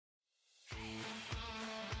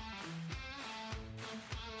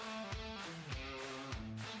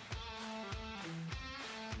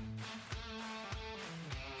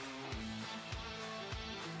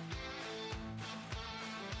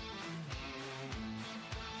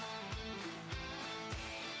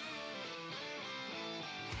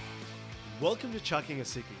Welcome to Chucking a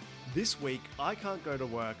Sickie. This week, I can't go to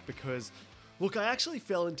work because, look, I actually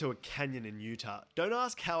fell into a canyon in Utah. Don't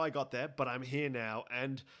ask how I got there, but I'm here now,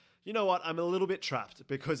 and you know what? I'm a little bit trapped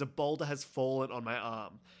because a boulder has fallen on my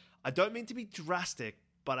arm. I don't mean to be drastic,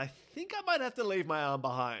 but I think I might have to leave my arm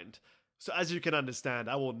behind. So as you can understand,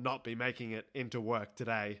 I will not be making it into work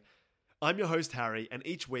today. I'm your host, Harry, and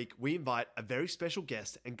each week we invite a very special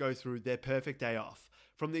guest and go through their perfect day off.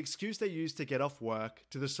 From the excuse they use to get off work,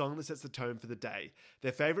 to the song that sets the tone for the day,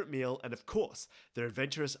 their favourite meal, and of course, their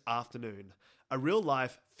adventurous afternoon. A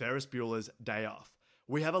real-life Ferris Bueller's day off.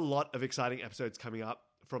 We have a lot of exciting episodes coming up,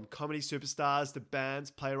 from comedy superstars to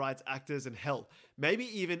bands, playwrights, actors, and hell, maybe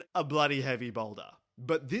even a bloody heavy boulder.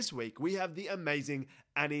 But this week, we have the amazing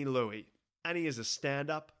Annie Louey. Annie is a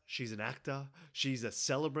stand-up, she's an actor, she's a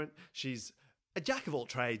celebrant, she's a jack of all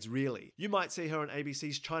trades, really. You might see her on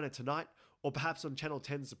ABC's China Tonight, or perhaps on Channel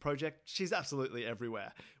 10's The Project. She's absolutely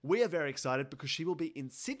everywhere. We are very excited because she will be in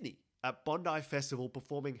Sydney at Bondi Festival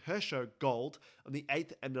performing her show Gold on the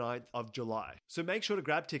 8th and 9th of July. So make sure to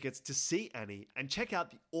grab tickets to see Annie and check out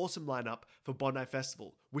the awesome lineup for Bondi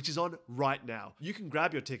Festival, which is on right now. You can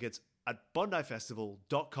grab your tickets at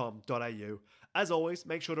bondifestival.com.au. As always,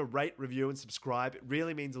 make sure to rate, review, and subscribe. It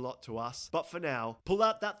really means a lot to us. But for now, pull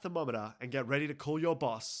out that thermometer and get ready to call your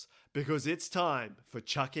boss, because it's time for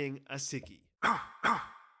Chucking a Sickie. Chuck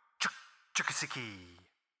a Sickie.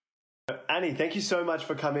 Annie, thank you so much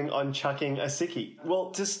for coming on Chucking a Sickie.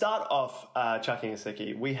 Well, to start off Chucking a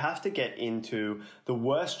Sickie, we have to get into the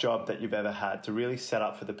worst job that you've ever had to really set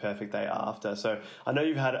up for the perfect day after. So I know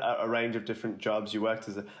you've had a range of different jobs. You worked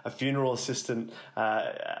as a funeral assistant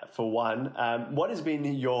for one. What has been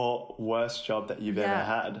your worst job that you've ever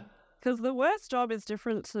had? Because the worst job is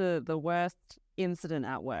different to the worst incident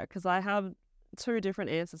at work, because I have two different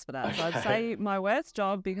answers for that. Okay. So I'd say my worst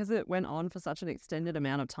job, because it went on for such an extended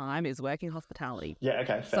amount of time, is working hospitality. Yeah,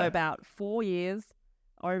 okay, fair. So about 4 years,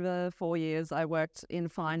 over 4 years, I worked in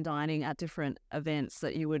fine dining at different events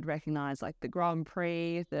that you would recognise, like the Grand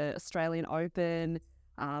Prix, the Australian Open,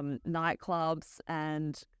 nightclubs,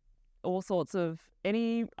 and all sorts of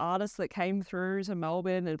any artists that came through to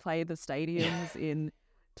Melbourne and played the stadiums in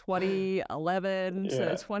 2011 to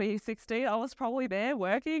 2016, I was probably there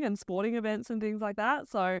working and sporting events and things like that.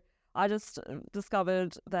 So I just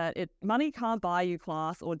discovered that money can't buy you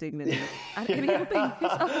class or dignity. And it can even be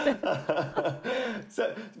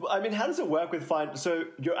So, I mean, how does it work with fine? So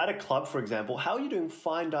you're at a club, for example. How are you doing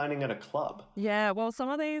fine dining at a club? Yeah, well, some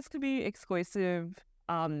of these could be exclusive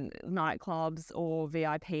nightclubs or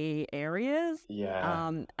VIP areas.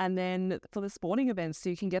 Yeah. And then for the sporting events, so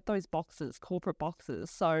you can get those boxes, corporate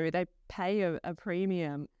boxes. So they pay a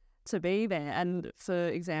premium to be there. And for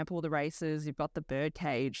example, the races, you've got the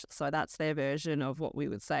birdcage. So that's their version of what we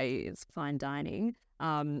would say is fine dining.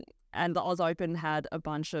 And the Oz Open had a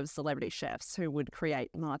bunch of celebrity chefs who would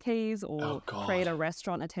create marquees or create a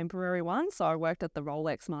restaurant, a temporary one. So I worked at the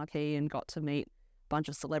Rolex marquee and got to meet bunch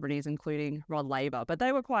of celebrities, including Rod Laver, but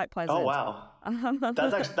they were quite pleasant. Oh, wow.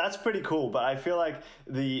 That's pretty cool, but I feel like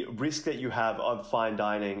the risk that you have of fine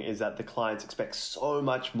dining is that the clients expect so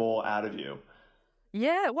much more out of you.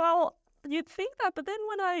 Yeah, well, you'd think that, but then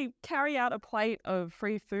when I carry out a plate of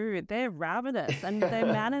free food, they're ravenous and their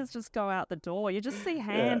manners just go out the door. You just see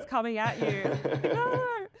hands coming at you.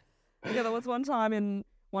 No. Yeah, there was one time in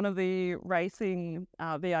one of the racing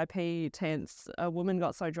VIP tents, a woman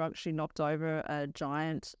got so drunk she knocked over a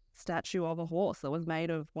giant statue of a horse that was made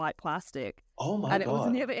of white plastic. Oh my God. And it was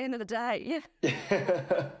near the end of the day. Yeah.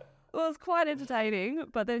 It was quite entertaining,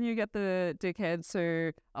 but then you get the dickheads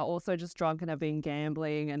who are also just drunk and have been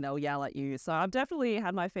gambling and they'll yell at you. So I've definitely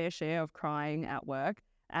had my fair share of crying at work.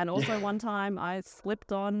 And also one time I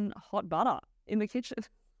slipped on hot butter in the kitchen.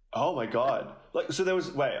 Oh my God. So there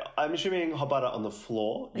was, I'm assuming hot butter on the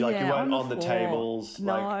floor? You weren't on the tables?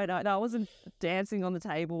 No, I wasn't dancing on the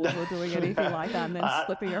tables or doing anything like that and then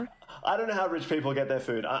slipping around. I don't know how rich people get their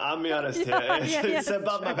food. I'm being honest here. It's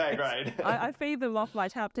above my pay grade. I feed them off my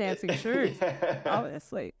tap dancing shoes,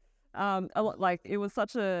 obviously. It was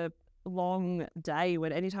such a long day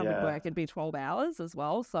when any time we'd work, it'd be 12 hours as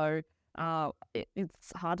well. So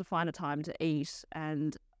it's hard to find a time to eat.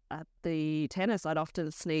 And at the tennis, I'd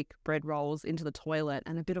often sneak bread rolls into the toilet,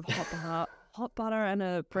 and a bit of hot butter and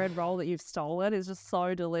a bread roll that you've stolen is just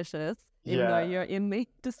so delicious. Even though you're in the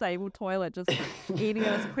disabled toilet, just eating it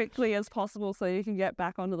as quickly as possible so you can get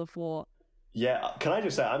back onto the floor. Yeah, can I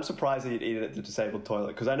just say, I'm surprised that you'd eat it at the disabled toilet,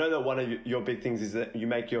 because I know that one of your big things is that you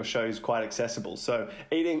make your shows quite accessible. So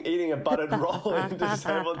eating a buttered roll in a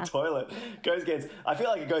disabled toilet goes against, I feel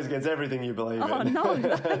like it goes against everything you believe in.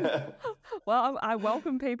 No. Well, I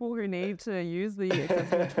welcome people who need to use the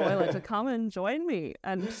accessible toilet to come and join me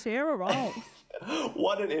and share a roll.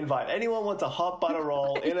 What an invite. Anyone wants a hot butter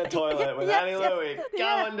roll in a toilet with Annie Louey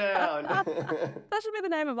going down. That should be the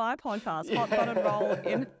name of my podcast, Hot Buttered Roll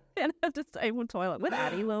in a Disabled Toilet with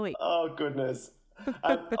Annie Louey. Oh, goodness.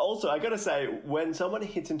 Also, I got to say, when someone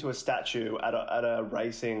hits into a statue at a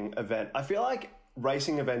racing event, I feel like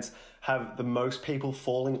racing events have the most people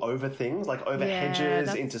falling over things, like over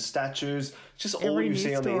hedges, into statues. Just all you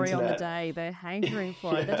see on the internet. Every news story on the day, they're hankering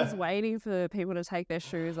for it. They're just waiting for people to take their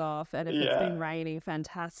shoes off. And if it's been raining,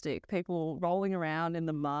 fantastic. People rolling around in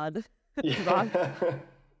the mud.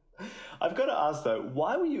 I've got to ask though,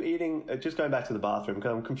 why were you eating, just going back to the bathroom,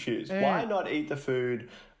 because I'm confused. Why not eat the food,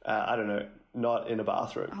 I don't know, not in a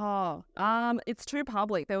bathroom? It's too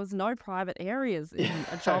public. There was no private areas in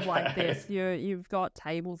a job like this. You've got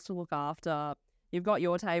tables to look after. You've got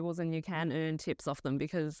your tables and you can earn tips off them,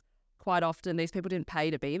 because quite often these people didn't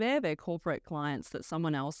pay to be there. They're corporate clients that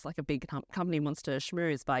someone else, like a big company, wants to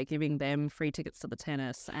schmooze by giving them free tickets to the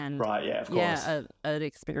tennis and of course. An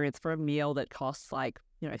experience for a meal that costs like,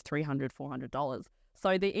 $300, $400.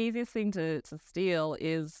 So the easiest thing to steal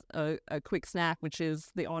is a quick snack, which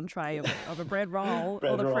is the entree of a bread roll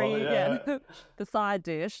or the side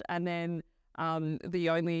dish, and then the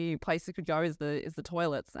only place it could go is the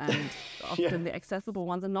toilets, and often the accessible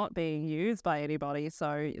ones are not being used by anybody.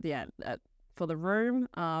 So for the room,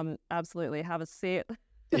 absolutely have a sit,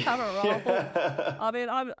 have a roll. I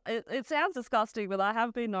mean, it sounds disgusting, but I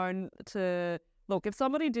have been known to. Look, if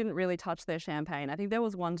somebody didn't really touch their champagne, I think there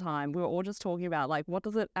was one time we were all just talking about, like, what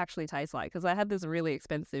does it actually taste like? Because I had this really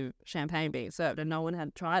expensive champagne being served and no one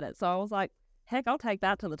had tried it. So I was like, heck, I'll take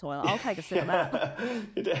that to the toilet. I'll take a sip of that.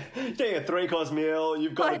 You're getting a 3-course meal.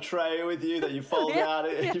 You've got a tray with you that you fold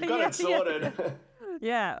out. You've got it sorted.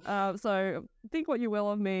 So think what you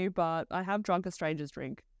will of me, but I have drunk a stranger's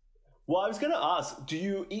drink. Well, I was going to ask, do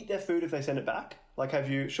you eat their food if they send it back? Like,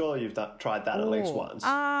 surely you've tried that at least once.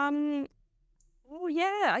 Well,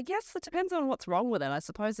 yeah, I guess it depends on what's wrong with it. I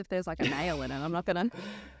suppose if there's like a nail in it, I'm not going to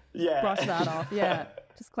brush that off. Yeah,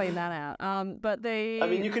 just clean that out. I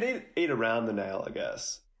mean, you could eat around the nail, I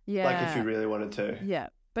guess. Yeah. Like if you really wanted to. Yeah.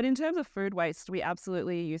 But in terms of food waste, we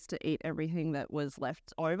absolutely used to eat everything that was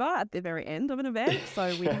left over at the very end of an event.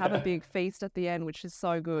 So we'd have a big feast at the end, which is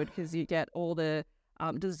so good because you get all the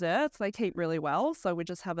desserts. They keep really well, so we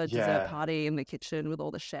just have a dessert party in the kitchen with all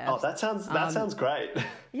the chefs. Oh, that sounds great.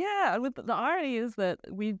 Yeah, and the irony is that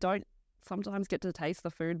we don't sometimes get to taste the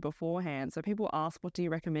food beforehand. So people ask, "What do you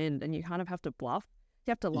recommend?" and you kind of have to bluff.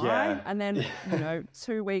 You have to lie, and then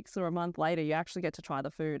 2 weeks or a month later, you actually get to try the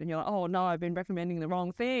food, and you're like, "Oh no, I've been recommending the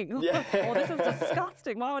wrong thing. Oh, this is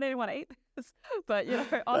disgusting. Why would anyone eat this?" But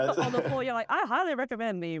on the floor, you're like, "I highly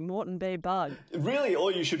recommend the Morton Bee Bug." Really, all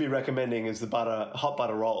you should be recommending is the hot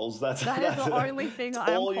butter rolls. That is the only thing I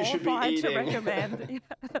am qualified to recommend.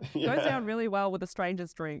 Goes down really well with a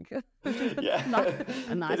stranger's drink. A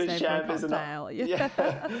nice name for a cocktail.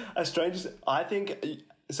 A stranger's. I think.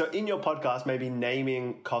 So in your podcast, maybe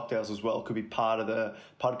naming cocktails as well could be part of the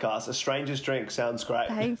podcast. A stranger's drink sounds great.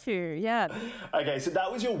 Thank you. Yeah. Okay, so that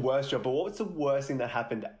was your worst job, but what was the worst thing that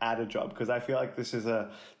happened at a job? Because I feel like this is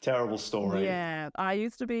a terrible story. Yeah, I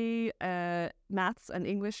used to be a maths and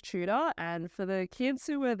English tutor, and for the kids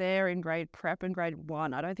who were there in grade prep and grade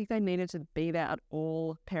 1, I don't think they needed to be there at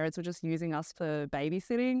all. Parents were just using us for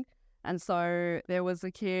babysitting. And so there was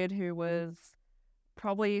a kid who was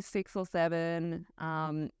probably 6 or 7,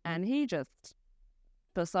 and he just,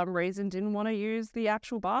 for some reason, didn't want to use the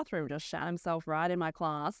actual bathroom, just shat himself right in my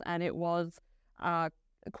class, and it was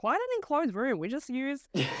quite an enclosed room. We just used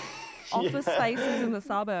office spaces in the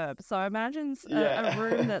suburbs. So imagine a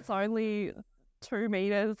room that's only 2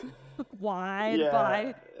 meters wide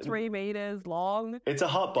by 3 meters long. It's a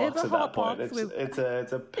hot box at that point. It's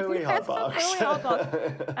a pilly hot box. It's a pilly hot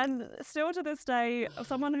box. And still to this day,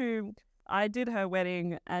 someone who I did her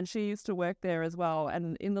wedding and she used to work there as well.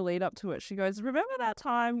 And in the lead up to it, she goes, "Remember that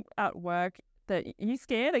time at work that you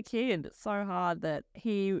scared a kid so hard that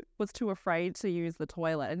he was too afraid to use the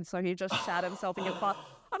toilet, and so he just shat himself in your class?"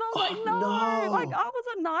 And I was like, no, like I was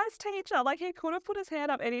a nice teacher. Like he could have put his hand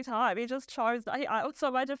up any time. He just chose.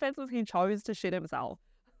 So my defense was he chose to shit himself.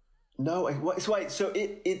 No, wait. So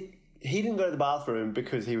he didn't go to the bathroom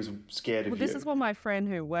because he was scared of you. This is what my friend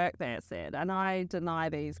who worked there said, and I deny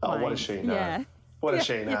these claims. Oh, what does she know? Yeah. What does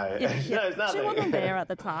she know? She knows nothing. She wasn't there at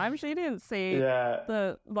the time. She didn't see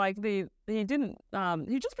he didn't,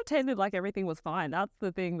 he just pretended like everything was fine. That's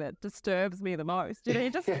the thing that disturbs me the most. You know, he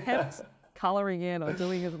just kept colouring in or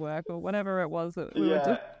doing his work or whatever it was that we were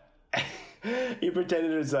doing. He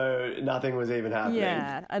pretended as though nothing was even happening.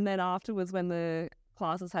 Yeah, and then afterwards when the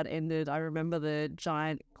classes had ended, I remember the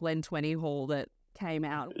giant Glen 20 haul that came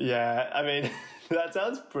out. Yeah, I mean, that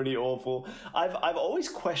sounds pretty awful. I've always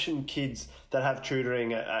questioned kids that have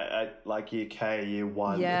tutoring at like year K, year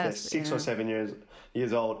 1, if they're 6 or 7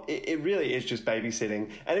 years old. It really is just babysitting.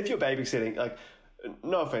 And if you're babysitting, like,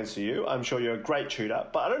 no offense to you, I'm sure you're a great tutor,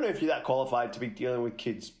 but I don't know if you're that qualified to be dealing with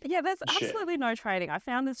kids. Yeah, there's absolutely no training. I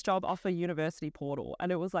found this job off a university portal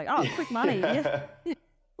and it was like, oh, quick money. Yeah.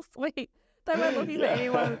 Sweet. They weren't looking for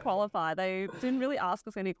anyone who qualified. They didn't really ask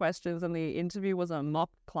us any questions and the interview was a mock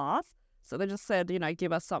class. So they just said, you know,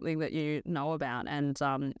 give us something that you know about and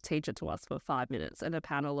teach it to us for 5 minutes. And a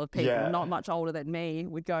panel of people not much older than me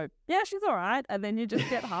would go, yeah, she's all right. And then you just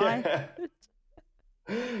get high.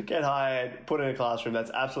 Get hired, put in a classroom.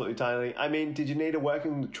 That's absolutely tiny. I mean, did you need a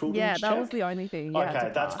working children's check? Yeah, that was the only thing.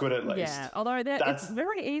 Okay, that's good at least. Yeah, although it's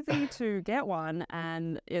very easy to get one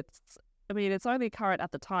and it's only current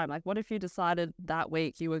at the time. Like, what if you decided that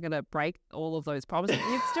week you were going to break all of those promises?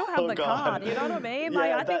 You'd still have the card. You know what I mean?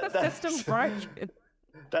 Like, I think the system's broken.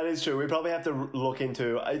 That is true. We probably have to look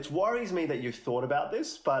into. It worries me that you've thought about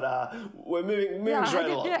this, but we're moving straight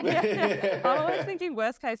along. Yeah. I'm always thinking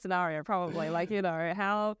worst case scenario, probably. Like, you know,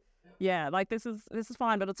 how. Yeah, like this is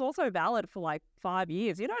fine, but it's also valid for like 5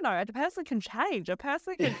 years. You don't know. A person can change. A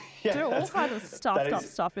person can do all kinds of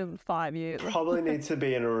stuff in 5 years. Probably needs to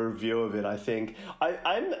be in a review of it, I think.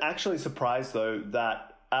 I'm actually surprised, though,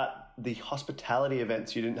 that at the hospitality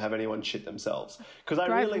events you didn't have anyone shit themselves. Because I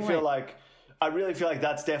really feel like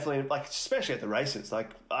that's definitely, like, especially at the races. Like,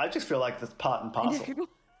 I just feel like that's part and parcel.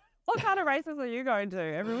 What kind of races are you going to?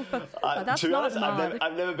 Everyone, that's to be not honest,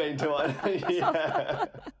 I've never been to one. Yeah.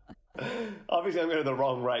 Obviously, I'm going to the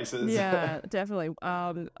wrong races. Yeah, definitely.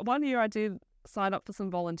 One year I did sign up for some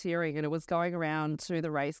volunteering and it was going around to the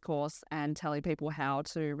race course and telling people how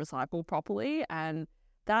to recycle properly. And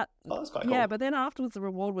that's quite cool. Yeah, but then afterwards the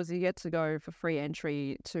reward was you get to go for free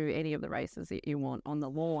entry to any of the races that you want on the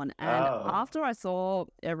lawn. And after I saw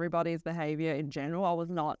everybody's behaviour in general, I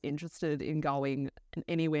was not interested in going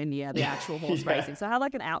anywhere near the actual horse racing. So I had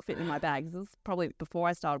like an outfit in my bag. This was probably before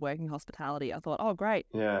I started working hospitality. I thought, oh great,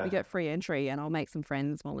 we get free entry and I'll make some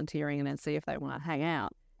friends volunteering and then see if they want to hang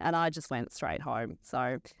out. And I just went straight home.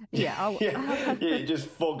 So, you just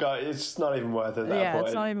forgo. It's not even worth it at that point. Yeah,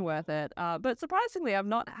 it's not even worth it. But surprisingly, I've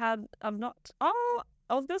not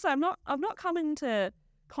come into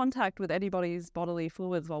contact with anybody's bodily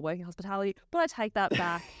fluids while working hospitality, but I take that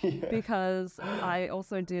back because I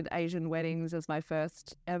also did Asian weddings as my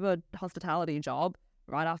first ever hospitality job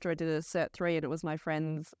right after I did a Cert 3, and it was my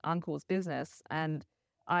friend's uncle's business. And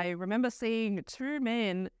I remember seeing 2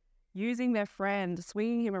 men using their friend,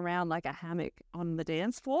 swinging him around like a hammock on the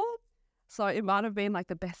dance floor. So it might have been like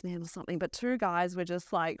the best man or something, but 2 guys were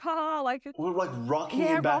just like, we're like rocking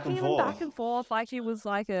him back and forth, like he was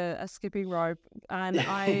like a skipping rope. And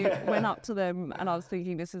I went up to them and I was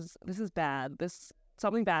thinking, this is bad.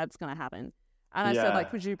 Something bad's going to happen. And I said, like,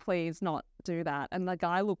 could you please not do that? And the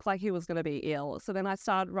guy looked like he was going to be ill. So then I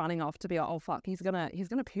started running off to be like, oh, fuck, he's gonna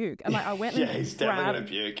puke. And like, I went and he's definitely going to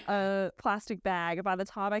puke. A plastic bag. By the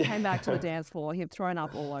time I came back to the dance floor, he'd thrown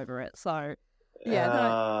up all over it. So,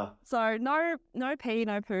 so no pee,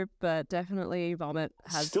 no poop, but definitely vomit.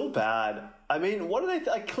 Still bad. I mean, what are they,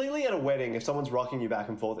 like, clearly at a wedding, if someone's rocking you back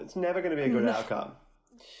and forth, it's never going to be a good outcome.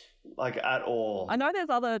 Like, at all. I know there's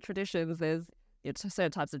other traditions. There's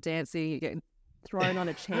certain types of dancing. You get thrown on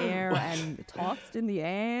a chair and tossed in the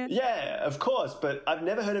air. Yeah, of course, but I've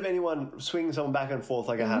never heard of anyone swinging someone back and forth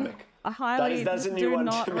like a hammock. I highly do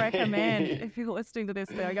not recommend, if you're listening to this,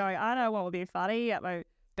 they're going, I know what would be funny at my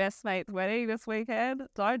best mate's wedding this weekend.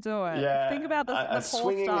 Don't do it. Yeah, think about the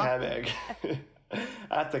swinging hammock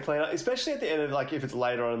at the cleanup, especially at the end of, like, if it's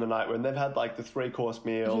later on in the night when they've had like the 3-course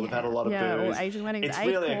meal, they've had a lot of booze. Or Asian weddings,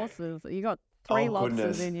 8 courses. You got 3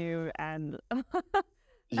 lobsters in you and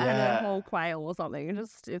a whole quail or something.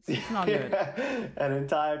 It's not good. An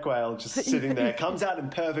entire quail just sitting there. Comes out in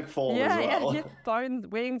perfect form as well. Yeah, bones,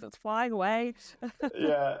 wings, it's flying away.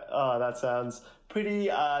 That sounds pretty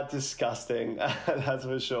disgusting, that's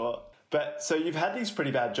for sure. But so you've had these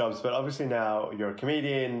pretty bad jobs, but obviously now you're a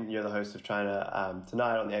comedian, you're the host of China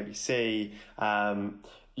Tonight on the ABC.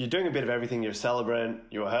 You're doing a bit of everything. You're a celebrant,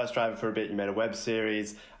 you were a hearse driver for a bit, you made a web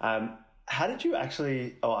series. How did you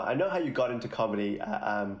actually... I know how you got into comedy.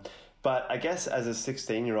 But I guess as a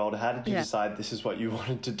 16-year-old, how did you Yeah. decide this is what you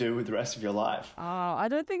wanted to do with the rest of your life? I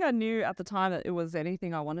don't think I knew at the time that it was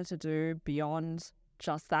anything I wanted to do beyond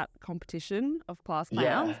just that competition of class Yeah.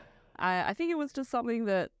 clowns. I think it was just something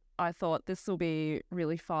that I thought this will be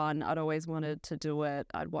really fun. I'd always wanted to do it.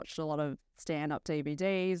 I'd watched a lot of stand-up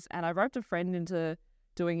DVDs, and I roped a friend into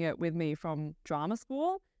doing it with me from drama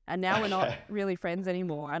school. And now we're not Okay. really friends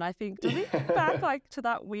anymore. And I think, does he think back like to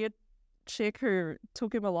that weird chick who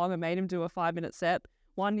took him along and made him do a 5-minute set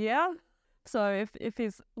one year? So if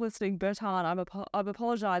he's listening, Bertan, I'm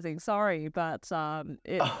apologizing, sorry, but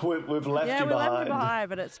We've left yeah, you we left you behind. behind,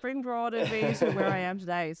 but it springboarded me to where I am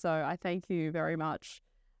today. So I thank you very much.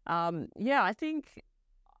 Yeah, I think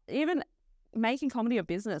even making comedy a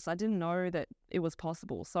business, I didn't know that it was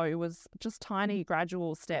possible. So it was just tiny,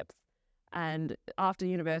 gradual steps. And after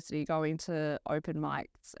university, going to open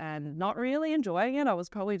mics and not really enjoying it. I was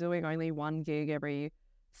probably doing only one gig every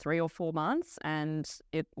 3 or 4 months, and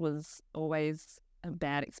it was always a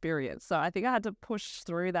bad experience. So I think I had to push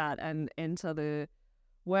through that and enter the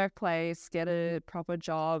workplace, get a proper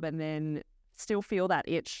job, and then still feel that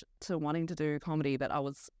itch to wanting to do comedy, that I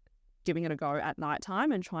was giving it a go at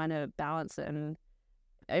nighttime and trying to balance it. And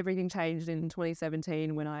everything changed in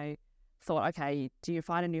 2017 when I thought, okay, do you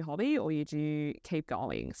find a new hobby or do you keep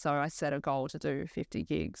going? So I set a goal to do 50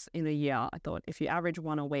 gigs in a year. I thought if you average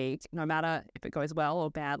one a week, no matter if it goes well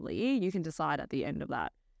or badly, you can decide at the end of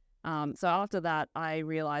that. So after that, I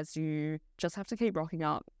realized you just have to keep rocking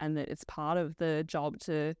up, and that it's part of the job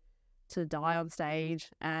to die on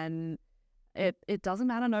stage, and it doesn't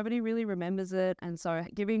matter. Nobody really remembers it. And so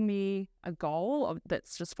giving me a goal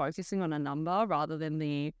that's just focusing on a number rather than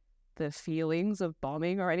the feelings of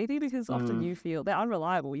bombing or anything, because often you feel they're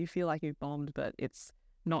unreliable. You feel like you've bombed, but it's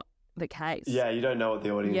not the case. Yeah, you don't know what the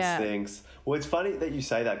audience Yeah. thinks. Well, it's funny that you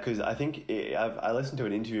say that, because I think I listened to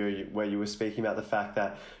an interview where you were speaking about the fact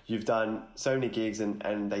that you've done so many gigs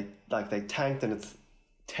and they tanked and it's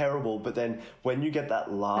terrible, but then when you get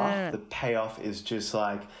that laugh, the payoff is just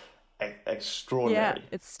like extraordinary. Yeah,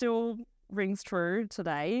 it still rings true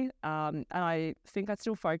today. And I think I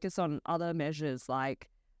still focus on other measures like,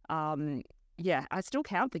 yeah, I still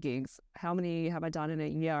count the gigs. How many have I done in a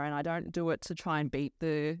year? And I don't do it to try and beat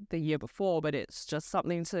the year before, but it's just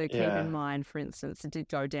something to keep in mind. For instance, it did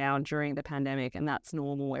go down during the pandemic, and that's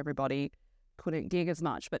normal. Everybody couldn't gig as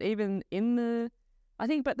much. But even I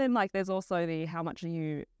think, but then like there's also the how much are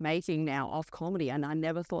you making now off comedy? And I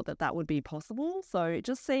never thought that would be possible. So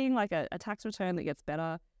just seeing like a tax return that gets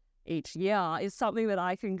better each year is something that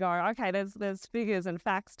I can go, okay, there's figures and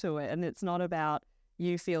facts to it. And it's not about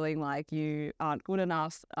you feeling like you aren't good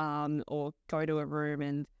enough, or go to a room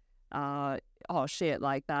and, oh shit,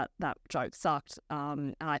 like that joke sucked.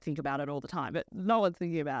 And I think about it all the time, but no one's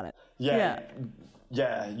thinking about it.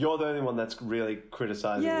 Yeah, you're the only one that's really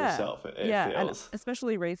criticizing yourself, it feels. And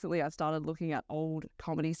especially recently, I started looking at old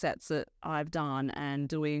comedy sets that I've done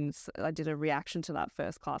and I did a reaction to that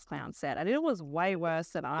First Class Clown set, and it was way worse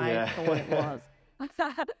than I thought it was.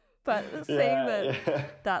 But seeing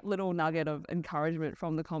that little nugget of encouragement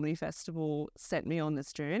from the comedy festival sent me on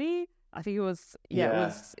this journey, I think it was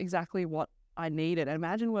exactly what I needed. And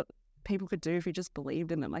imagine what people could do if you just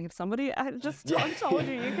believed in them. Like if somebody had just told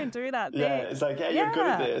you can do that thing. Yeah, it's like, hey, you're good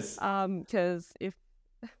at this. Because if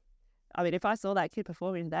I saw that kid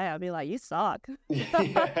performing today, I'd be like, you suck.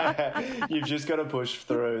 You've just got to push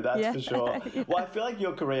through, that's for sure. Well, I feel like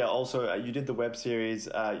your career also, you did the web series,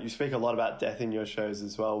 you speak a lot about death in your shows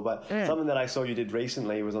as well, but something that I saw you did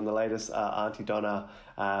recently was on the latest Auntie Donna,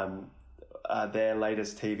 their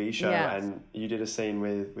latest TV show, and you did a scene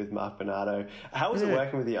with Mark Bernardo. How was it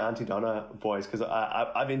working with the Auntie Donna boys? Because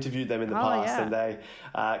I've interviewed them in the past, and they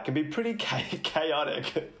can be pretty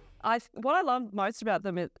chaotic. What I love most about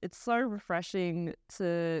them, it's so refreshing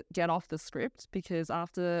to get off the script, because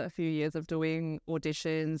after a few years of doing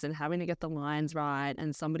auditions and having to get the lines right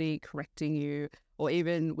and somebody correcting you, or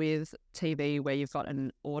even with TV where you've got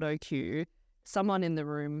an auto cue, someone in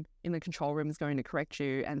the control room is going to correct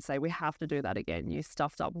you and say, we have to do that again. You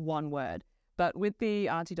stuffed up one word. But with the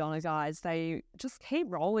Auntie Donna guys, they just keep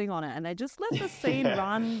rolling on it, and they just let the scene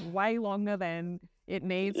run way longer than it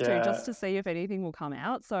needs to, just to see if anything will come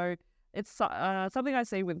out. So it's something I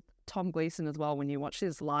see with Tom Gleeson as well when you watch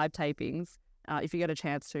his live tapings. If you get a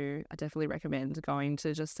chance to, I definitely recommend going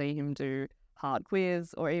to just see him do Hard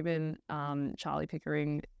Quiz, or even Charlie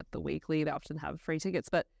Pickering at the Weekly. They often have free tickets,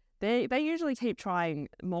 but they usually keep trying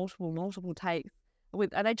multiple takes.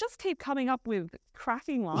 And they just keep coming up with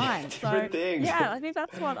cracking lines. Different things. Yeah, I think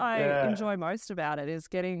that's what I enjoy most about it, is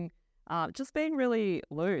getting just being really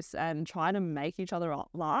loose and trying to make each other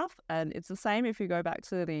laugh. And it's the same if you go back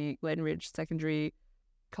to the Glenridge Secondary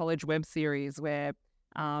College web series where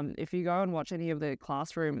if you go and watch any of the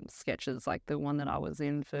classroom sketches, like the one that I was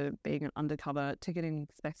in for being an undercover ticketing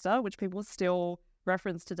inspector, which people still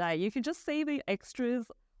reference today, you can just see the extras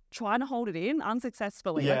trying to hold it in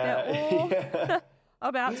unsuccessfully. Yeah. Like they're all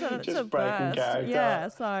about to breaking burst. character. Yeah,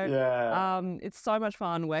 so it's so much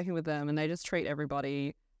fun working with them, and they just treat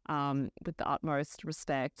everybody with the utmost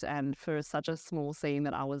respect. And for such a small scene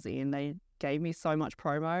that I was in, they gave me so much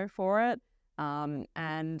promo for it.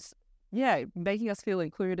 And yeah, making us feel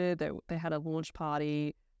included. They had a launch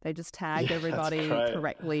party. They just tagged everybody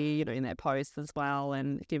correctly, in their posts as well,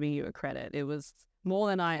 and giving you a credit. It was more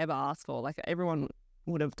than I ever asked for. Like everyone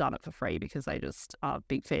would have done it for free because they just are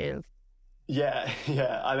big fans. Yeah.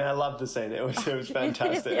 I mean, I love the scene. It was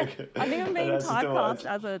fantastic. Yeah. I think I'm being typecast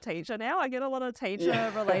as a teacher now. I get a lot of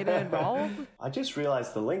teacher-related roles. I just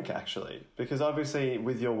realised the link, actually, because obviously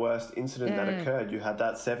with your worst incident that occurred, you had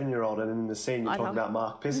that 7-year-old, and in the scene you're talking about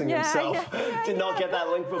Mark pissing himself. Did not get that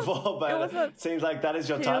link before, but it seems like that is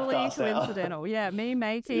your typecast now. Coincidental. Yeah, me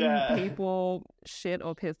making people shit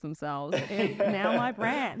or piss themselves is now my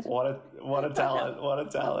brand. What a talent. What a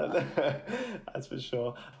talent. That's for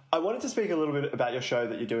sure. I wanted to speak a little bit about your show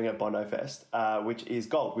that you're doing at Bondi Fest, which is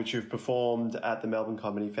Gold, which you've performed at the Melbourne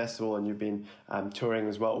Comedy Festival, and you've been touring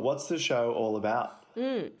as well. What's the show all about?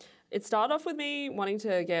 It started off with me wanting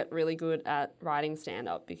to get really good at writing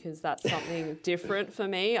stand-up because that's something different for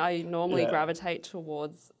me. I normally gravitate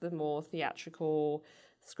towards the more theatrical,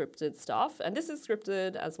 scripted stuff, and this is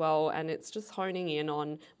scripted as well, and it's just honing in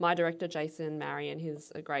on my director Jason Marion.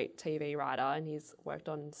 He's a great TV writer, and he's worked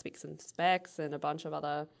on Spicks and Specs and a bunch of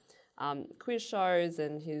other quiz shows,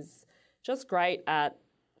 and he's just great at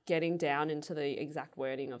getting down into the exact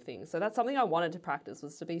wording of things. So that's something I wanted to practice,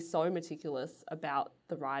 was to be so meticulous about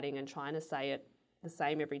the writing and trying to say it the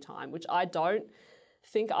same every time, which I don't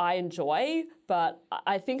think I enjoy, but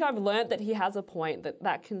I think I've learnt that he has a point,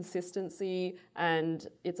 that consistency, and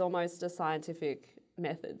it's almost a scientific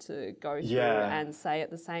method to go through and say it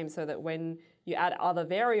the same, so that when you add other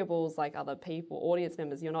variables like other people, audience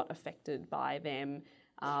members, you're not affected by them.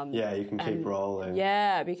 You can keep rolling.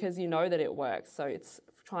 Yeah, because you know that it works. So it's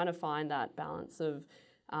trying to find that balance of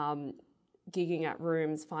gigging at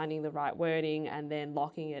rooms, finding the right wording, and then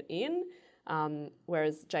locking it in.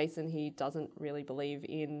 Whereas Jason, he doesn't really believe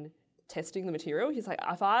in testing the material. He's like,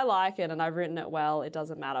 if I like it and I've written it well, it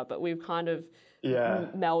doesn't matter. But we've kind of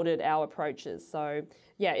melded our approaches. So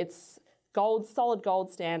yeah, it's solid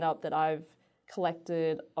gold stand-up that I've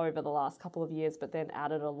collected over the last couple of years, but then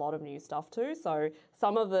added a lot of new stuff too. So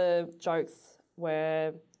some of the jokes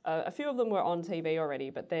were, a few of them were on TV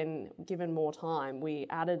already, but then given more time, we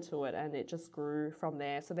added to it, and it just grew from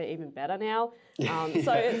there. So they're even better now.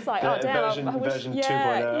 So it's like, oh damn, I wish, version 2.0.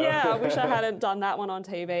 I wish I hadn't done that one on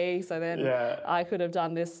TV. So then I could have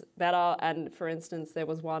done this better. And for instance, there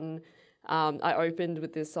was one. I opened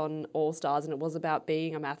with this on All Stars, and it was about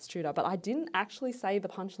being a maths tutor, but I didn't actually say the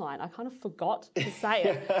punchline. I kind of forgot to say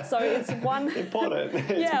it. So it's one... important.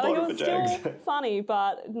 It's it important was for still jokes. funny,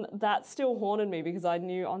 but that still haunted me because I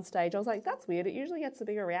knew on stage, I was like, that's weird. It usually gets a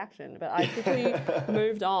bigger reaction, but I quickly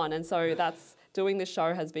moved on. And so doing this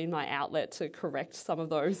show has been my outlet to correct some of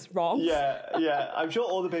those wrongs. Yeah. I'm sure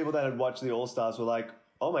all the people that had watched the All Stars were like,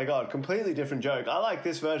 oh my God, completely different joke. I like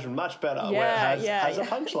this version much better where it has a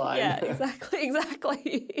punchline. Yeah,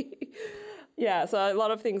 exactly. Yeah, so a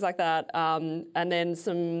lot of things like that. And then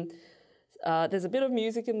there's a bit of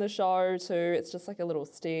music in the show too. It's just like a little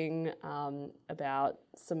sting about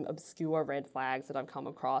some obscure red flags that I've come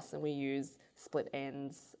across, and we use split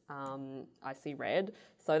ends, I see red.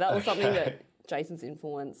 So that was something that Jason's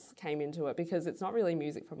influence came into it, because it's not really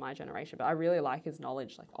music from my generation, but I really like his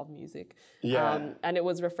knowledge of music. And it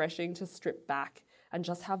was refreshing to strip back and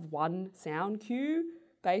just have one sound cue,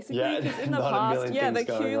 basically. Because in the past, the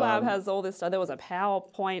Q Lab has all this stuff. There was a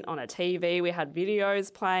PowerPoint on a TV. We had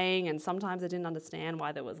videos playing, and sometimes I didn't understand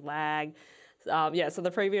why there was lag. So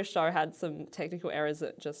the previous show had some technical errors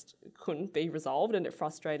that just couldn't be resolved, and it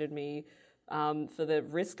frustrated me for the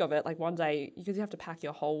risk of it. Like one day, because you have to pack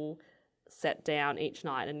your whole set down each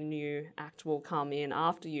night, and a new act will come in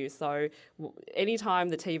after you. So anytime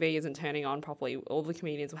the TV isn't turning on properly, all the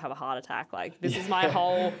comedians will have a heart attack. Like, this is my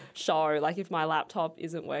whole show. Like, if my laptop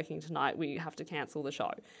isn't working tonight, we have to cancel the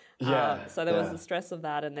show. So there was the stress of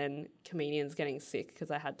that, and then comedians getting sick, because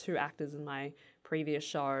I had 2 actors in my previous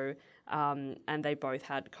show. and they both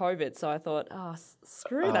had COVID. So I thought,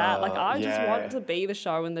 screw that. Like, I just want to be the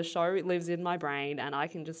show, and the show lives in my brain, and I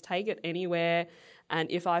can just take it anywhere. And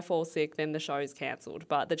if I fall sick, then the show's cancelled.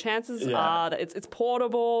 But the chances are that it's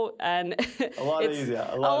portable and a lot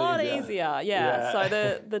easier. Yeah.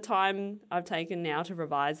 So the time I've taken now to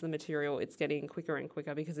revise the material, it's getting quicker and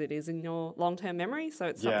quicker because it is in your long-term memory. So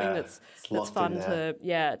it's something that's fun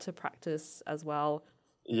to practice as well.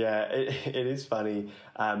 Yeah, it is funny.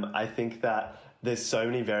 I think that there's so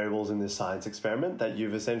many variables in this science experiment that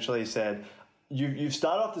you've essentially said. You've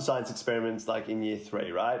started off the science experiments like in year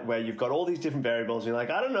 3, right? Where you've got all these different variables. And you're like,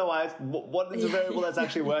 I don't know what is a variable that's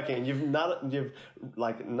actually working. And you've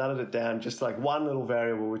nutted it down just like one little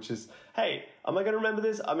variable, which is, hey, am I going to remember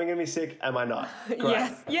this? Am I going to be sick? Am I not? Great.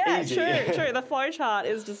 Yes. Yeah, easy. True. The flow chart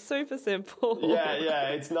is just super simple.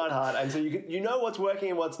 Yeah, it's not hard. And so you know what's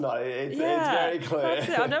working and what's not. It's very clear. That's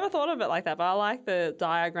it. I've never thought of it like that, but I like the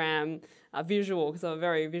diagram visual because I'm a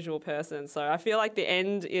very visual person. So I feel like the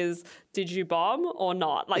end is, did you bomb or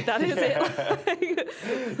not? Like that is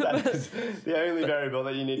it. That is the only variable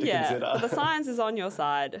that you need to consider. But the science is on your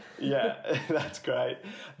side. Yeah, that's great.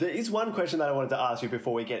 There is one question that I wanted to ask you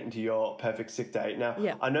before we get into your perfect sick day. Now,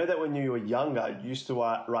 I know that when you were younger, you used to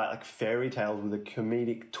write like fairy tales with a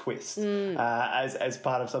comedic twist as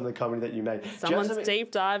part of some of the comedy that you made. Someone's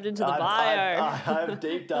deep dived into the bio. I've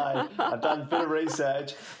deep dived. I've done a bit of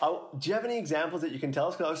research. Do you have any examples that you can tell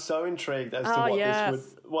us? Because I was so intrigued as to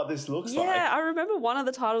what this looks like. Yeah, I remember one of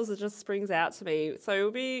the titles that just springs out to me. So it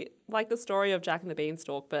would be like the story of Jack and the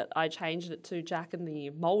Beanstalk, but I changed it to Jack and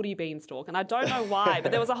the Mouldy Beanstalk. And I don't know why,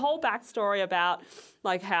 but there was a whole backstory about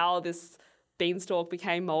like how this beanstalk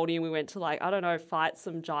became moldy and we went to fight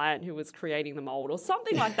some giant who was creating the mold or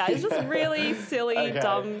something like that. It's just really silly,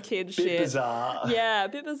 dumb kid shit. Bizarre. Yeah, a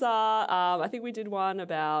bit bizarre. I think we did one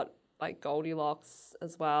about like Goldilocks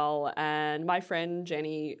as well. And my friend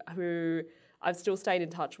Jenny, who I've still stayed in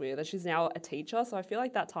touch with, and she's now a teacher. So I feel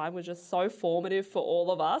like that time was just so formative for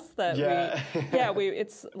all of us that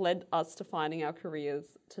it's led us to finding our careers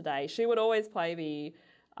today. She would always play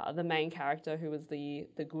the main character who was the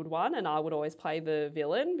good one, and I would always play the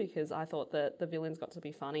villain because I thought that the villains got to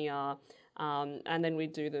be funnier. And then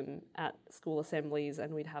we'd do them at school assemblies,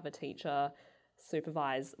 and we'd have a teacher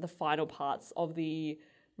supervise the final parts of the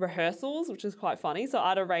rehearsals, which is quite funny. So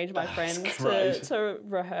I'd arrange my friends to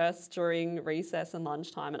rehearse during recess and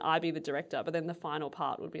lunchtime, and I'd be the director. But then the final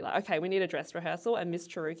part would be like, okay, we need a dress rehearsal, and Miss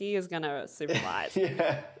Charuki is going to supervise.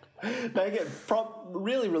 Make it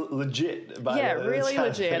really legit. Really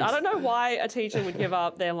legit. I don't know why a teacher would give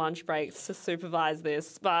up their lunch breaks to supervise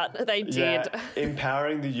this, but they did. Yeah,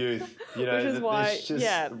 empowering the youth. You know, which is why,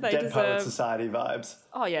 they Dead Poet Society vibes.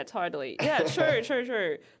 Oh, yeah, totally. Yeah,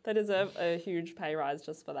 true. They deserve a huge pay rise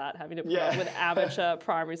just for that, having to put up with amateur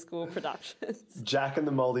primary school productions. Jack and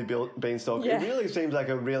the Mouldy Beanstalk. Yeah. It really seems like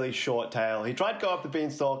a really short tale. He tried to go up the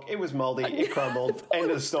beanstalk. It was mouldy. It crumbled.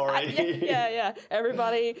 End of story. Yeah.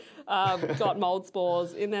 Everybody got mold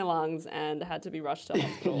spores in their lungs and had to be rushed to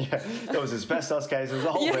hospital. There was asbestos case. It was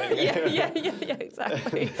a whole thing. Yeah,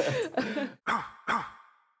 exactly.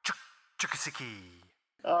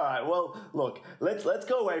 All right, well, look, let's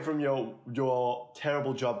go away from your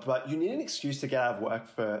terrible job, but you need an excuse to get out of work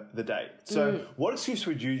for the day. So what excuse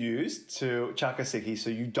would you use to chuck a sickie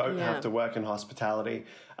so you don't have to work in hospitality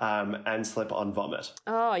and slip on vomit?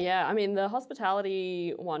 Oh, yeah. I mean, the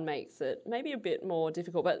hospitality one makes it maybe a bit more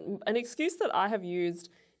difficult, but an excuse that I have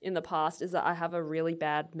used in the past is that I have a really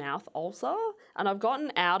bad mouth ulcer, and I've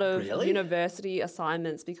gotten out of university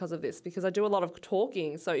assignments because of this, because I do a lot of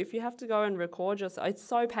talking. So if you have to go and record yourself, it's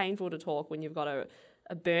so painful to talk when you've got a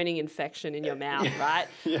burning infection in your mouth, right?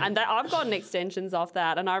 And I've gotten extensions off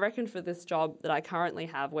that, and I reckon for this job that I currently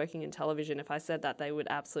have working in television, if I said that, they would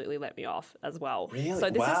absolutely let me off as well. Really? So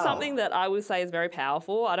this is something that I would say is very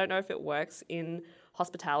powerful. I don't know if it works in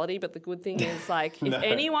hospitality, but the good thing is, like, if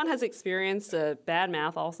anyone has experienced a bad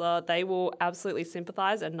mouth ulcer, they will absolutely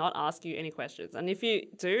sympathize and not ask you any questions. And if you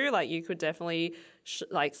do, like, you could definitely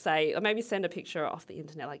say, or maybe send a picture off the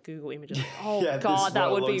internet, like Google Images. Oh God,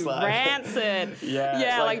 that would be rancid.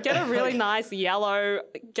 Like get a really nice yellow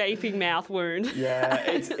gaping mouth wound. Yeah,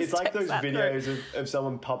 it's like those videos of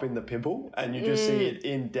someone popping the pimple and you just see it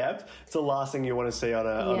in depth. It's the last thing you want to see on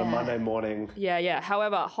a Monday morning. Yeah.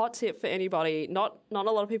 However, hot tip for anybody, not a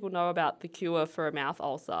lot of people know about the cure for a mouth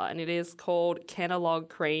ulcer, and it is called Kenalog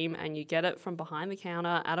cream, and you get it from behind the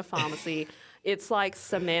counter at a pharmacy. It's like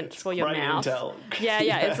cement for your mouth. Intel.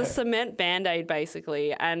 Yeah. It's a cement Band-Aid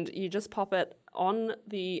basically, and you just pop it on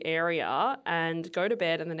the area and go to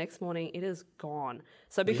bed, and the next morning it is gone.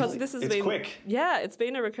 So because Really? this has It's been quick. Yeah, it's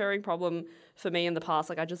been a recurring problem for me in the past.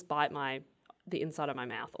 Like I just bite the inside of my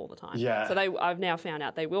mouth all the time. Yeah. So I've now found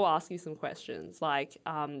out they will ask you some questions like,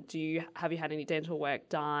 have you had any dental work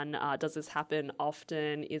done? Does this happen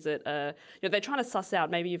often? Is it they're trying to suss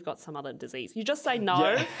out maybe you've got some other disease. You just say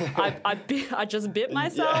no. Yeah. I just bit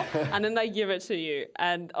myself, and then they give it to you.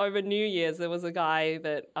 And over New Year's, there was a guy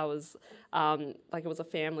that I was it was a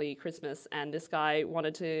family Christmas, and this guy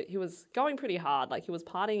he was going pretty hard. Like he was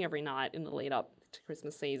partying every night in the lead up to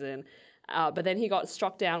Christmas season. But then he got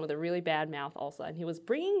struck down with a really bad mouth ulcer, and he was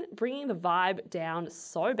bringing the vibe down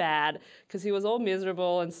so bad because he was all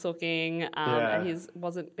miserable and sooking, and he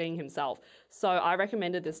wasn't being himself. So I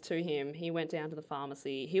recommended this to him. He went down to the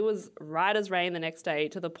pharmacy. He was right as rain the next day,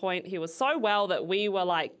 to the point he was so well that we were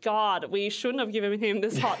like, God, we shouldn't have given him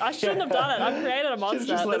this hot. I shouldn't have done it. I've created a monster.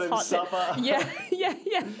 Just let this him hot suffer. Yeah.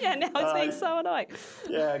 Now it's being so annoying.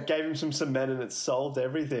 Yeah, gave him some cement and it solved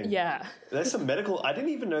everything. Yeah. There's some medical. I didn't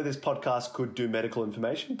even know this podcast could do medical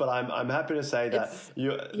information, but I'm happy to say that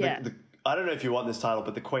I don't know if you want this title,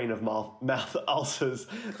 but the Queen of Mouth Ulcers.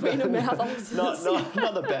 Queen of Mouth Ulcers.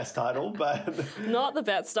 not the best title, but not the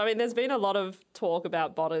best. I mean, there's been a lot of talk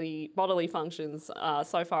about bodily functions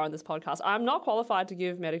so far on this podcast. I'm not qualified to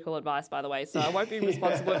give medical advice, by the way, so I won't be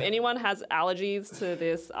responsible if anyone has allergies to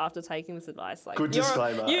this after taking this advice. Like, good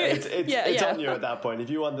disclaimer. It's on you at that point.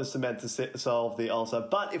 If you want the cement to solve the ulcer,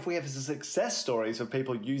 but if we have success stories of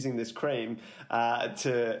people using this cream,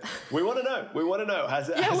 we want to know. We want to know. Has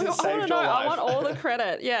it saved your life? I want all the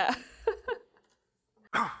credit. Yeah.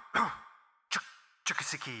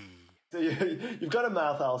 So you've got a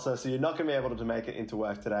mouth ulcer, so you're not going to be able to make it into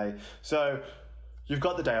work today. So you've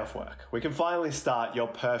got the day off work. We can finally start your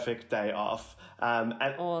perfect day off.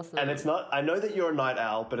 Awesome. And it's not. I know that you're a night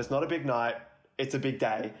owl, but it's not a big night. It's a big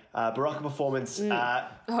day. Barocca Performance,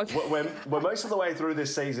 we're most of the way through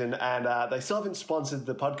this season, and they still haven't sponsored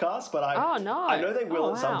the podcast, but I know they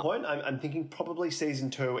will at some point. I'm thinking probably season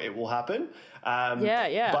 2 it will happen. But I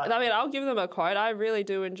mean, I'll give them a quote. I really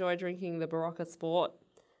do enjoy drinking the Barocca Sport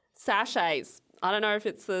sachets. I don't know if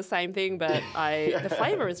it's the same thing, but the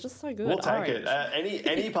flavour is just so good. We'll take it.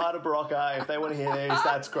 Any part of Barocca, if they want to hear this,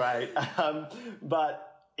 that's great. But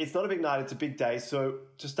it's not a big night, it's a big day. So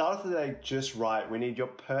to start off the day just right, we need your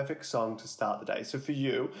perfect song to start the day. So for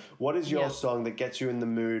you, what is your song that gets you in the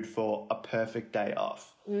mood for a perfect day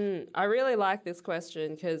off? I really like this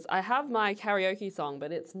question because I have my karaoke song,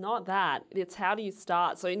 but it's not that. It's how do you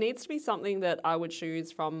start? So it needs to be something that I would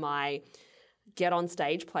choose from my get on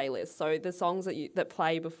stage playlist. So the songs that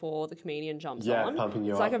play before the comedian jumps on. Pumping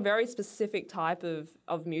you it's up. like a very specific type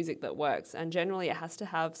of music that works. And generally it has to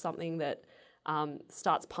have something that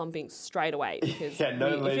starts pumping straight away, because if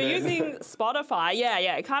you're using Spotify,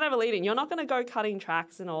 it can't have a lead in. You're not going to go cutting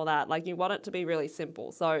tracks and all that. Like, you want it to be really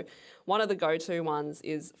simple. So one of the go-to ones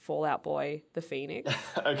is Fall Out Boy, The Phoenix.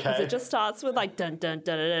 Okay. Because it just starts with like dun dun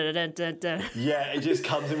dun dun dun dun dun. Yeah, it just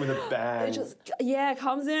comes in with a bang. It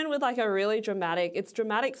comes in with like a really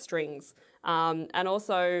dramatic strings. And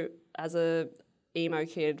also as a emo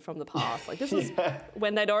kid from the past. Like, this was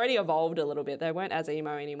when they'd already evolved a little bit. They weren't as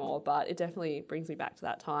emo anymore, but it definitely brings me back to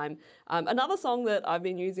that time. Another song that I've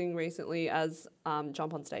been using recently as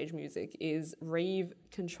jump on stage music is Reeve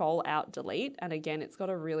Control Alt Delete. And again, it's got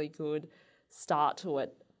a really good start to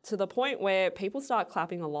it, to the point where people start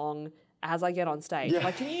clapping along as I get on stage.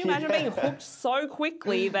 Like, can you imagine being hooked so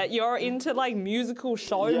quickly that you're into like musical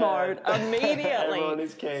show mode immediately? Everyone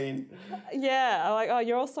is keen. Yeah, I'm like, oh,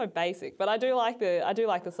 you're all so basic, but I do like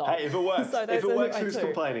the song. Hey, if it works, So if it works, who's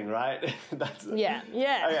complaining, right? That's Yeah.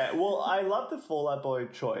 Okay, well, I love the Fall Out Boy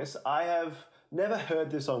choice. I have never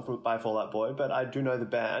heard this song by Fall Out Boy, but I do know the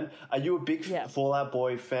band. Are you a big Fall Out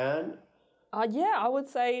Boy fan? I would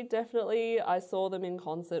say definitely. I saw them in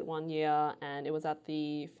concert one year, and it was at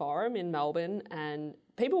the Forum in Melbourne, and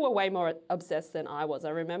people were way more obsessed than I was. I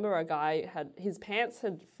remember a guy his pants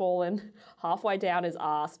had fallen halfway down his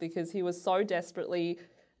ass because he was so desperately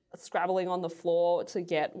scrabbling on the floor to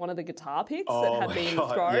get one of the guitar picks that had been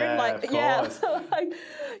thrown.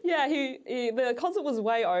 The concert was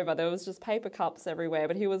way over. There was just paper cups everywhere,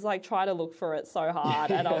 but he was like trying to look for it so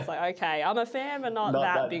hard. And I was like, okay, I'm a fan, but not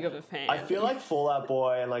that big of a fan. I feel like Fall Out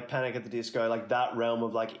Boy and like Panic at the Disco, like that realm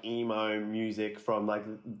of like emo music from like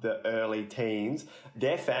the early teens,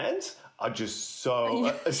 their fans are just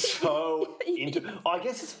so into. I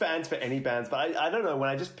guess it's fans for any bands, but I don't know, when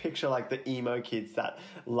I just picture like the emo kids that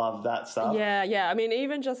love that stuff. Yeah. I mean,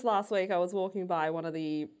 even just last week, I was walking by one of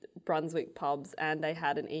the Brunswick pubs, and they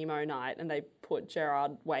had an emo night, and they put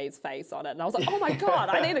Gerard Way's face on it. And I was like, oh my God,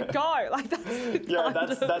 I need to go. Like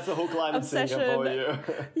that's the hook, line, and sinker for you.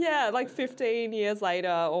 Yeah, like 15 years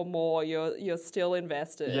later or more, you're still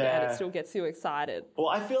invested and it still gets you excited. Well,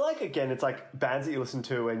 I feel like, again, it's like bands that you listen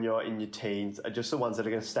to when you're in your teens are just the ones that are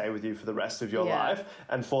going to stay with you for the rest of your life.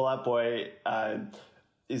 And Fall Out Boy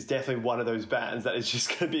is definitely one of those bands that is just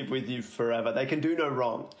going to be with you forever. They can do no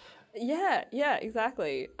wrong. Yeah,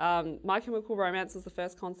 exactly. My Chemical Romance was the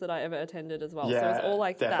first concert I ever attended as well. So it was all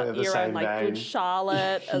like that era and like Good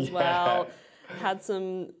Charlotte as well. Had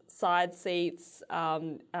some side seats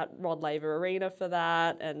at Rod Laver Arena for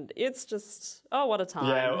that, and it's just what a time.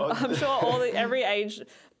 Yeah, I'm sure every age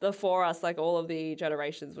before us, like all of the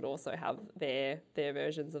generations would also have their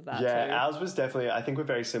versions of that too. Ours was definitely, I think we're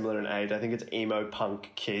very similar in age. I think it's emo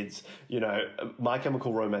punk kids. You know, My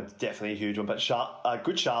Chemical Romance, definitely a huge one, but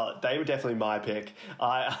Good Charlotte, they were definitely my pick.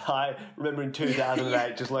 I remember in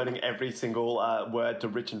 2008 just learning every single word to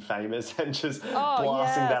Rich and Famous and just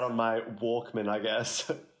blasting that on my Walkman, I guess.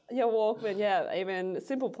 Your Walkman, even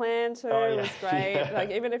Simple Plan too was great. Yeah.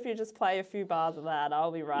 Like even if you just play a few bars of that,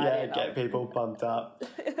 I'll be right in. Get people pumped up.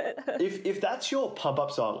 If that's your pump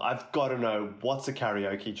up song, I've got to know, what's the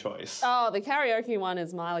karaoke choice? Oh, the karaoke one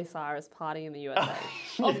is Miley Cyrus, Party in the USA.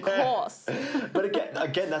 Of course. But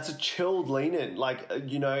again, that's a chilled lean in. Like,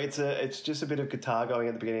 it's just a bit of guitar going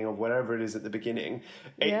at the beginning of whatever it is at the beginning.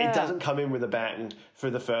 It doesn't come in with a bang for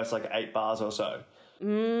the first 8 bars or so.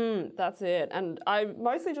 That's it. And I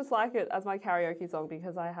mostly just like it as my karaoke song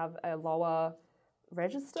because I have a lower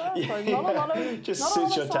register. So not a lot of just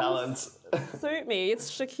suits your talents. Suit me. It's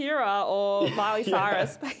Shakira or Miley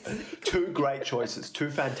Cyrus, basically. Two great choices. Two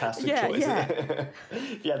fantastic choices. Yeah.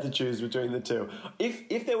 If you had to choose between the two.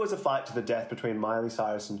 If there was a fight to the death between Miley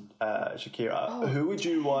Cyrus and Shakira, who would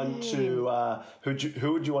you want to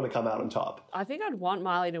who would you want to come out on top? I think I'd want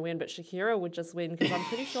Miley to win, but Shakira would just win because I'm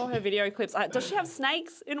pretty sure her video clips. Does she have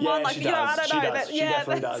snakes in one? She does. I don't know. She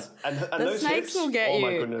definitely does. And the those snakes hips, will get you. Oh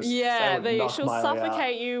my goodness. Yeah, she'll Miley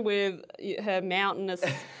suffocate you with her mountainous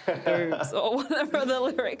boobs or whatever the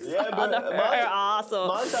lyrics are. Her ass.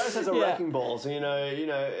 Miley Cyrus has a wrecking ball, so you're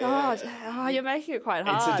making it quite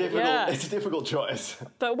hard. It's a difficult choice.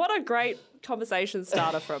 But what a great conversation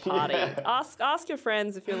starter for a party. Ask your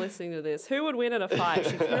friends if you're listening to this. Who would win in a fight,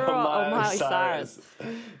 Shakira or Miley Cyrus?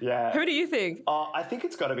 Yeah. Who do you think? I think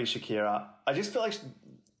it's got to be Shakira. I just feel like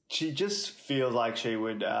she just feels like she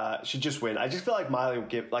would she'd just win. I just feel like Miley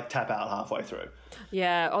would tap out halfway through.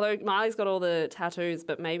 Yeah, although Miley's got all the tattoos,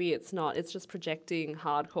 but maybe it's not. It's just projecting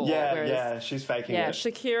hardcore. Yeah, she's faking it. Yeah,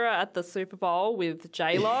 Shakira at the Super Bowl with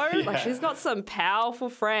J-Lo. She's got some powerful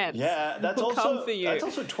friends. Yeah, that's come for you. That's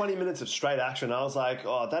also 20 minutes of straight action. I was like,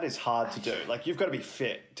 that is hard to do. Like, you've got to be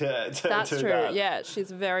fit to That's do true. that. Yeah,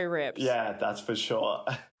 she's very ripped. Yeah, that's for sure.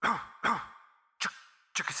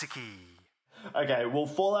 Okay, well,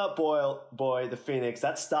 Fall Out Boy, the Phoenix,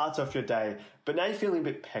 that starts off your day, but now you're feeling a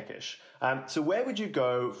bit peckish. So where would you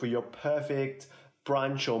go for your perfect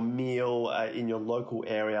brunch or meal in your local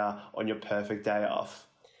area on your perfect day off?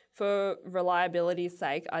 For reliability's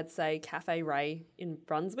sake, I'd say Cafe Ray in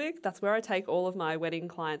Brunswick. That's where I take all of my wedding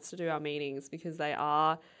clients to do our meetings because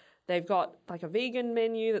they've got like a vegan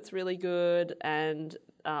menu that's really good, and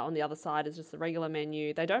on the other side is just the regular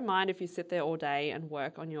menu. They don't mind if you sit there all day and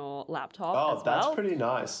work on your laptop as well. That's pretty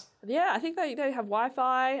nice. Yeah, I think they have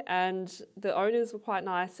Wi-Fi, and the owners were quite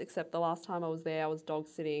nice, except the last time I was there, I was dog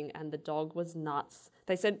sitting and the dog was nuts.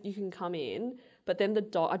 They said you can come in, but then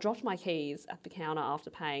I dropped my keys at the counter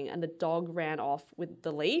after paying, and the dog ran off with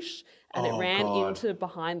the leash, and it ran into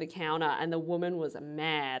behind the counter, and the woman was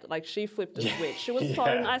mad. Like, she flipped a switch. She was so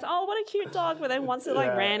nice. Oh, what a cute dog. But then once it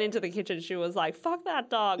ran into the kitchen, she was like, fuck that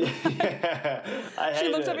dog. She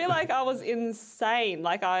looked at me like I was insane.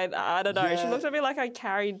 Like, I don't know. Yeah. She looked at me like I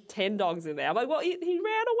carried 10 dogs in there. I'm like, well, he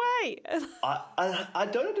ran away. I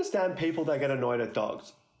don't understand people that get annoyed at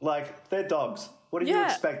dogs. Like, they're dogs. What do you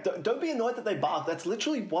expect? Don't be annoyed that they bark. That's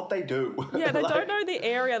literally what they do. Yeah, they don't know the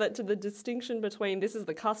area the distinction between this is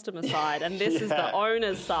the customer side and this is the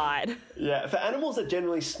owner's side. Yeah, for animals that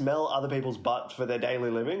generally smell other people's butt for their daily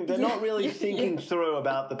living, they're not really thinking through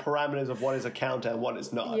about the parameters of what is a counter and what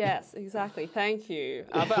is not. Yes, exactly. Thank you.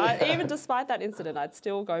 But even despite that incident, I'd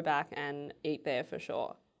still go back and eat there for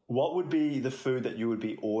sure. What would be the food that you would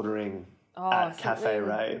be ordering at Cafe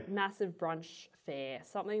Ray? Massive brunch fare.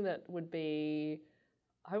 Something that would be...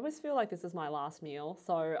 I always feel like this is my last meal,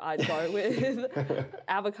 so I'd go with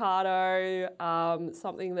avocado,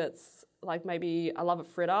 something that's like maybe I love a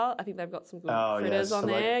fritter. I think they've got some good fritters yes. on So,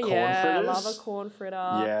 like, there. corn Yeah, I fritters? love a corn fritter.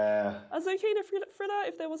 Yeah. A zucchini fritter.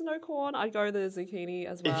 If there was no corn, I'd go the zucchini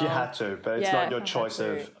as well. If you had to, but it's Yeah, not if your I had choice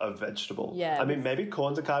to. of vegetable. Yeah, I mean, maybe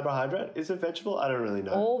corn's a carbohydrate. Is it vegetable? I don't really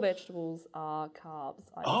know. All vegetables are carbs.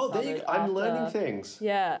 I'm learning things.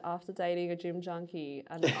 Yeah, after dating a gym junkie.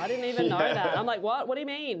 And I didn't even know that. I'm like, what? What do you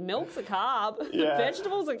mean? Milk's a carb? Yeah.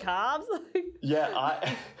 Vegetables are carbs? Yeah,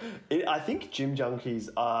 I think gym junkies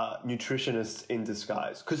are nutritionists in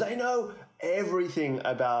disguise because they know everything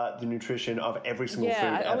about the nutrition of every single food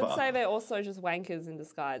ever. I would say they're also just wankers in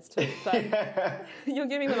disguise too, but you're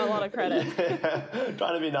giving them a lot of credit.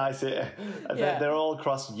 Trying to be nice here. Yeah. They're all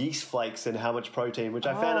across yeast flakes and how much protein, which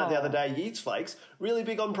I found out the other day, yeast flakes, really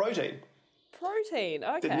big on protein. Protein,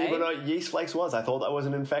 okay. Didn't even know what yeast flakes was. I thought that was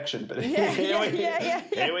an infection, but Yeah, here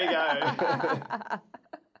yeah. we go.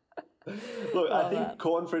 Look, I think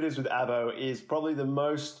corn fritters with avo is probably the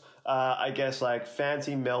most, I guess, like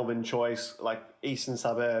fancy Melbourne choice, like eastern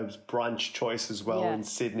suburbs brunch choice as well in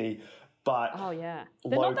Sydney. But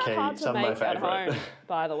they're not that hard to make at home,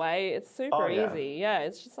 by the way. It's super easy. Yeah,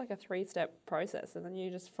 it's just like a 3-step process, and then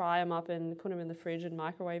you just fry them up and put them in the fridge and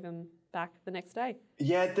microwave them back the next day.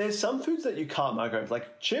 Yeah, there's some foods that you can't microwave,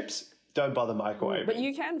 like chips. Don't bother microwaving. But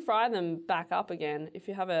you can fry them back up again if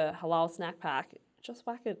you have a halal snack pack. Just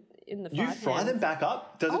whack it in the fry pan. You fry them back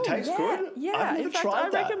up? Does it taste good? Yeah, I've never in fact, tried I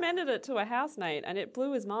that. recommended it to a housemate and it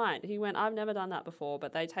blew his mind. He went, I've never done that before,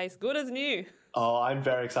 but they taste good as new. Oh, I'm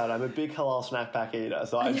very excited. I'm a big halal snack pack eater,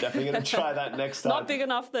 so I'm definitely going to try that next time. Not big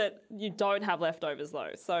enough that you don't have leftovers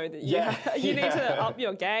though, so that you need to up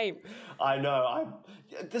your game. I know.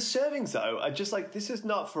 The servings though are just like, this is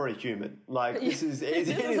not for a human. Like this is it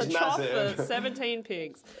is a trough massive. for 17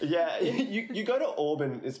 pigs. Yeah, you go to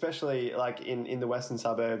Auburn, especially like in the western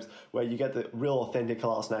suburbs, where you get the real authentic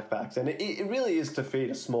halal snack packs, and it really is to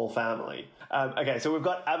feed a small family. Okay, so we've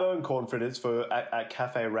got avo and corn fritters at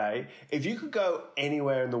Cafe Ray. If you could go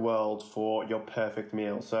anywhere in the world for your perfect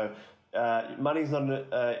meal, so money's not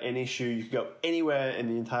an issue, you could go anywhere in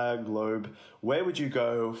the entire globe, where would you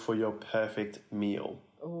go for your perfect meal?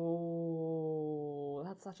 Oh,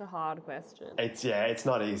 that's such a hard question. It's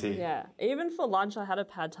not easy. Yeah, even for lunch I had a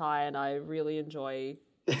pad thai and I really enjoy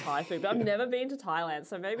Thai food, but I've never been to Thailand,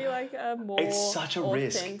 so maybe like a more it's such a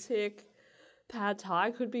authentic pad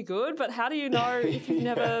thai could be good, but how do you know if you've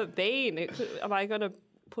never been? Am I going to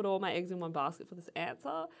put all my eggs in one basket for this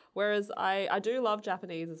answer? Whereas I do love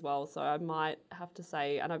Japanese as well, so I might have to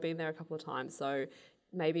say, and I've been there a couple of times, so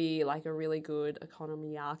maybe like a really good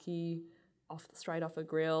okonomiyaki straight off a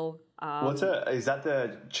grill. Is that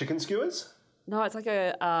the chicken skewers? No, it's like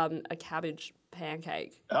a cabbage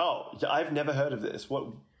pancake. Oh, I've never heard of this. What?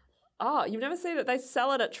 Oh, you've never seen it? They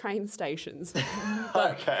sell it at train stations.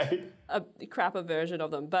 Okay. A crapper version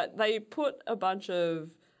of them. But they put a bunch of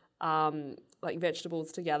like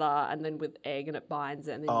vegetables together and then with egg and it binds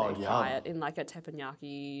it and then they fry it in like a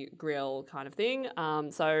teppanyaki grill kind of thing.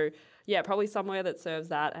 So yeah, probably somewhere that serves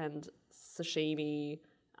that and sashimi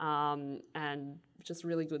and just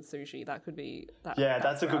really good sushi. That could be that. Yeah,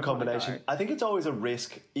 that's a good combination. I think it's always a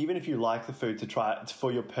risk, even if you like the food, to try it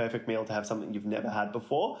for your perfect meal to have something you've never had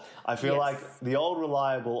before. I feel like the old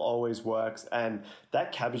reliable always works, and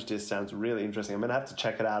that cabbage dish sounds really interesting. I'm going to have to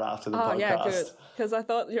check it out after the podcast. Yeah, good. Because I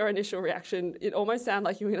thought your initial reaction, it almost sounded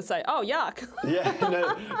like you were going to say, oh, yuck. Yeah,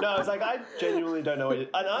 no, it's like I genuinely don't know what and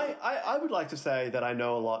I would like to say that I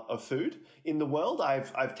know a lot of food in the world.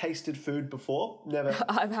 I've tasted food before, never.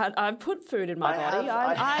 I've put food in my body.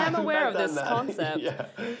 I am aware of this concept. Yeah.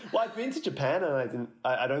 Well, I've been to Japan and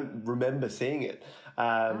I don't remember seeing it.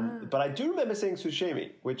 But I do remember seeing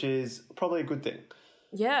sashimi, which is probably a good thing.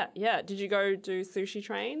 Yeah. Did you go do sushi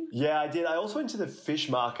train? Yeah, I did. I also went to the fish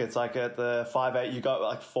markets, like at the 5 you got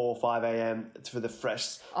like 4 or 5 a.m. for the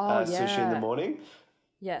fresh sushi in the morning.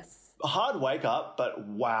 Yes. A hard wake up, but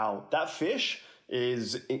wow, that fish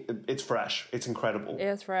it's fresh. It's incredible.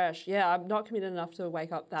 It's fresh. Yeah, I'm not committed enough to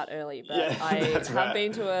wake up that early, but yeah, I have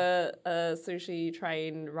been to a sushi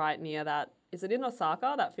train right near that. Is it in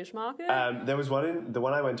Osaka, that fish market? There was one the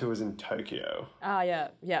one I went to was in Tokyo.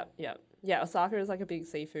 Yeah, Osaka is like a big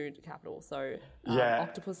seafood capital, so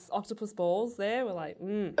octopus balls there were like,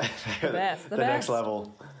 the best. The next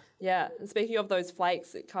level. Yeah, and speaking of those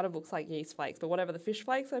flakes, it kind of looks like yeast flakes, but whatever the fish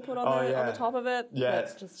flakes they put on the top of it, yeah,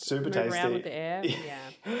 just super move tasty. around with the air.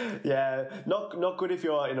 Yeah, yeah, not good if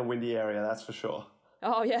you're in a windy area, that's for sure.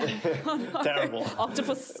 Oh yeah, Terrible.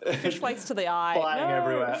 Octopus fish flakes to the eye, flying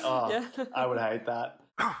everywhere. Oh, yeah. I would hate that.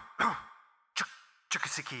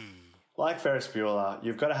 Like Ferris Bueller,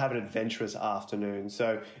 you've got to have an adventurous afternoon.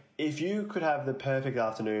 So if you could have the perfect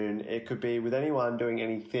afternoon, it could be with anyone doing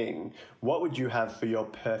anything. What would you have for your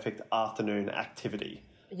perfect afternoon activity?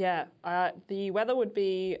 Yeah, the weather would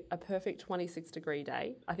be a perfect 26-degree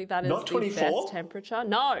day. I think that is Not 24? the best temperature.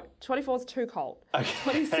 No, 24 is too cold. Okay.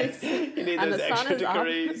 26, You need and those the sun extra is up.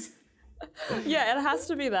 degrees. Yeah, it has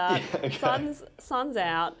to be that. Yeah, okay. Sun's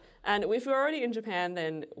out. And if we're already in Japan,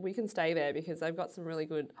 then we can stay there because they've got some really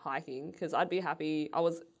good hiking. Because I'd be happy. I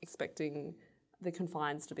was expecting the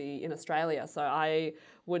confines to be in Australia, so I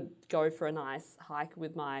would go for a nice hike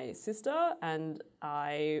with my sister, and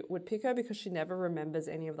I would pick her because she never remembers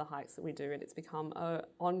any of the hikes that we do, and it's become an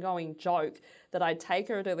ongoing joke that I take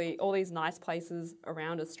her to all these nice places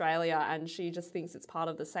around Australia, and she just thinks it's part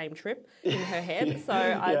of the same trip in her head. So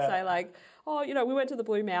I'd say like, oh, we went to the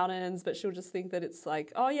Blue Mountains, but she'll just think that it's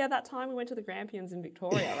like, oh yeah, that time we went to the Grampians in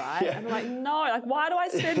Victoria, right? And I'm like, no, like why do I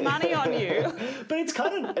spend money on you? But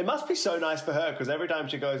it must be so nice for her because every time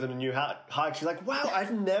she goes on a new hike, she's like, wow,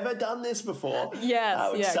 I've never done this before. Yes,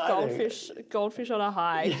 How exciting. goldfish on a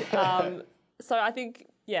hike. So I think,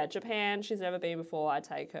 Japan, she's never been before, I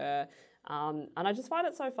take her. And I just find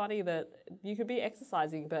it so funny that you could be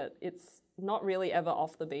exercising, but it's not really ever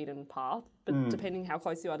off the beaten path, but depending how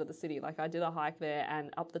close you are to the city. Like I did a hike there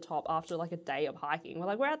and up the top after like a day of hiking, we're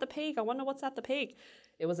like, we're at the peak. I wonder what's at the peak.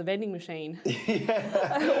 It was a vending machine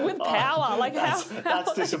with power. Like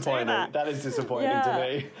that's disappointing. That is disappointing to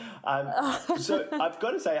me. So I've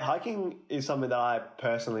got to say, hiking is something that I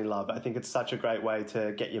personally love. I think it's such a great way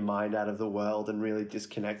to get your mind out of the world and really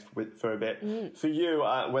disconnect for a bit. For you,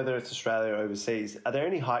 whether it's Australia or overseas, are there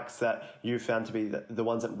any hikes that you found to be the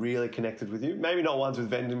ones that really connected with you? Maybe not ones with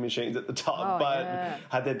vending machines at the top, but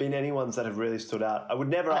have there been any ones that have really stood out? I would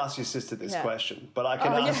never ask your sister this question, but I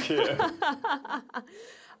can ask you.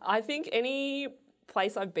 I think any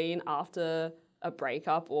place I've been after a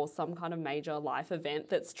breakup or some kind of major life event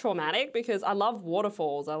that's traumatic, because I love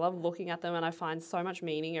waterfalls. I love looking at them and I find so much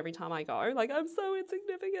meaning every time I go. Like, I'm so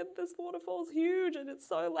insignificant. This waterfall's huge and it's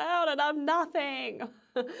so loud and I'm nothing.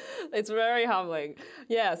 It's very humbling.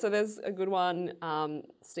 Yeah, so there's a good one,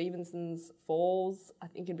 Stevenson's Falls, I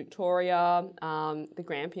think in Victoria, the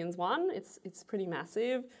Grampians one. It's pretty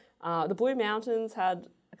massive. The Blue Mountains had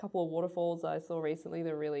a couple of waterfalls I saw recently.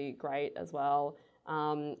 They're really great as well.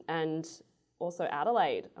 And also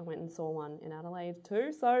Adelaide. I went and saw one in Adelaide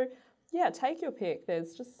too. So yeah, take your pick.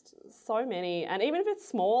 There's just so many. And even if it's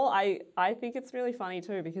small, I think it's really funny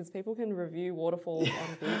too because people can review waterfalls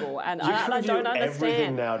on Google. And I don't understand.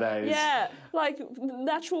 Everything nowadays. Yeah, like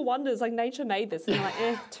natural wonders, like nature made this. And you're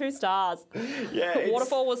like, 2 stars. Yeah, the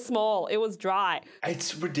waterfall was small. It was dry.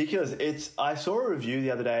 It's ridiculous. I saw a review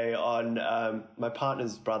the other day on my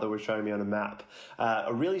partner's brother was showing me on a map.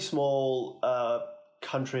 A really small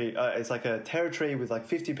country. It's like a territory with like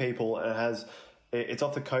 50 people and it's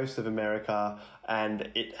off the coast of America, and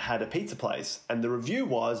it had a pizza place, and the review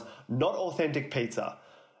was not authentic pizza.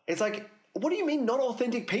 It's like, what do you mean not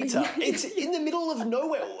authentic pizza? It's in the middle of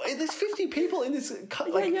nowhere. There's 50 people in this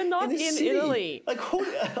country. You're not in Italy. Like,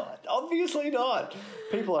 obviously not.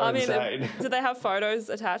 People are insane. Do they have photos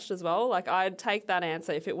attached as well? Like, I'd take that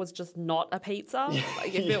answer if it was just not a pizza.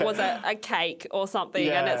 Like, if it was a cake or something,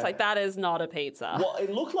 and it's like, that is not a pizza. Well,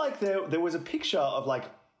 it looked like there was a picture of like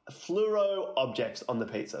fluoro objects on the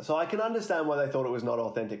pizza. So I can understand why they thought it was not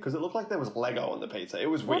authentic, because it looked like there was Lego on the pizza. It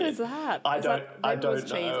was weird. What is that? I don't know.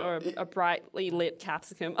 Cheese or a brightly lit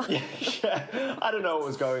capsicum. Yeah, I don't know what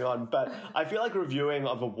was going on, but I feel like reviewing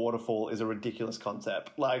of a waterfall is a ridiculous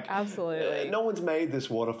concept. Like, absolutely, no one's made this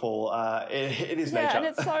waterfall. It is nature. Yeah, and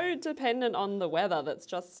it's so dependent on the weather that's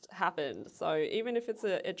just happened. So even if it's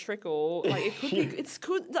a trickle, like it could be, it's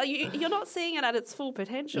good. Like you're not seeing it at its full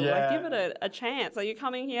potential. Yeah. Like give it a chance. Are you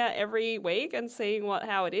coming here every week and seeing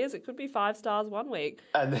how it is? It could be 5 stars one week,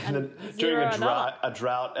 and then during a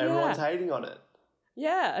drought, everyone's hating on it.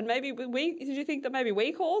 Yeah, and maybe did you think that maybe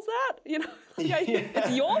we caused that?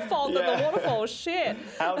 It's your fault that the waterfall is shit.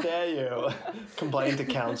 How dare you complain to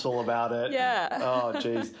council about it? Yeah. Oh,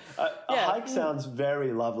 jeez. A hike sounds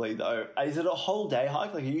very lovely, though. Is it a whole day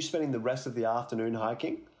hike? Like, are you spending the rest of the afternoon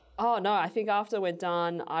hiking? Oh, no. I think after we're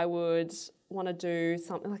done, I would want to do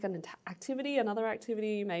something like another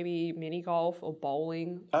activity, maybe mini golf or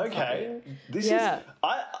bowling. Okay.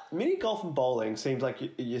 Mini golf and bowling seems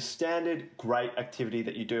like your standard great activity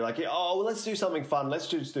that you do. Like, let's do something fun. Let's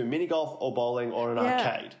just do mini golf or bowling or an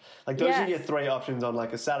arcade. Like, those are your 3 options on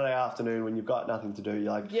like a Saturday afternoon when you've got nothing to do.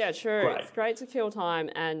 You're like, yeah, true. Great. It's great to kill time,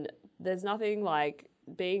 and there's nothing like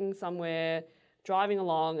being somewhere driving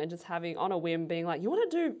along and just having, on a whim, being like, you want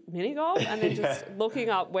to do mini golf? And then just looking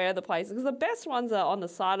up where the place is. Because the best ones are on the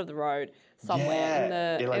side of the road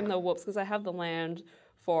somewhere in the whoops, because they have the land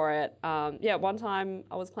for it. One time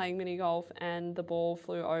I was playing mini golf and the ball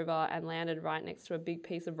flew over and landed right next to a big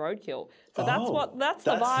piece of roadkill. So that's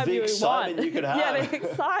the vibe the you excitement want. you could have. Yeah, the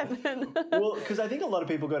excitement. Well, because I think a lot of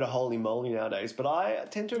people go to Holy Moly nowadays, but I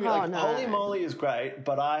tend to agree, Holy Moly is great,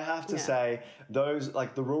 but I have to say those,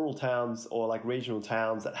 like the rural towns or like regional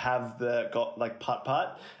towns that have got like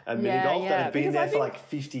putt-putt and mini golf that have been there for like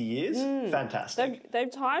 50 years, fantastic.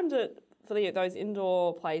 They've timed it for those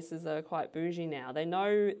indoor places that are quite bougie now. They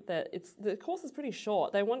know that the course is pretty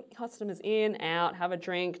short. They want customers in, out, have a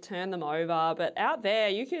drink, turn them over. But out there,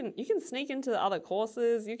 you can sneak into the other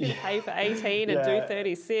courses. You can pay for 18 and do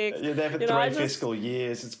 36. You're there for 3 fiscal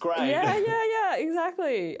years. It's great. Yeah,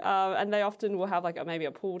 exactly. And they often will have like maybe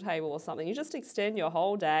a pool table or something. You just extend your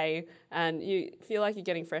whole day and you feel like you're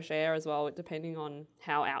getting fresh air as well, depending on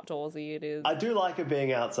how outdoorsy it is. I do like it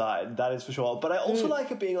being outside, that is for sure. But I also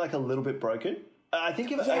like it being like a little bit broken. I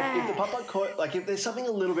think if the putt-putt court, like if there's something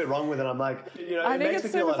a little bit wrong with it, I'm like, I think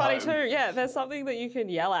it's super funny too. Yeah, there's something that you can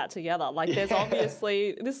yell at together. Like there's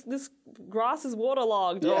obviously this grass is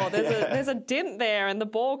waterlogged, or there's a dent there, and the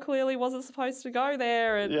ball clearly wasn't supposed to go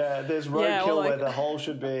there. And there's roadkill where the hole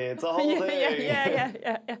should be. It's a whole thing.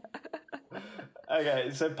 Yeah. Okay,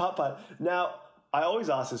 so putt-putt. Now, I always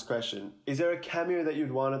ask this question. Is there a cameo that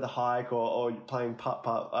you'd want at the hike or playing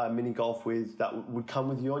putt-putt mini golf with that would come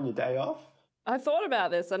with you on your day off? I thought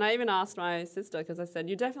about this, and I even asked my sister, because I said,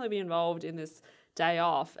 you'd definitely be involved in this day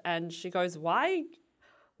off. And she goes, why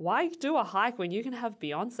do a hike when you can have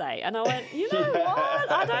Beyonce? And I went, you know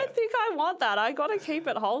what? I don't think I want that. I got to keep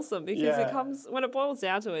it wholesome, because when it boils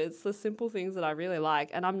down to it, it's the simple things that I really like.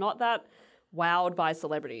 And I'm not that wowed by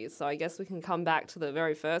celebrities. So I guess we can come back to the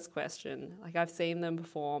very first question. Like, I've seen them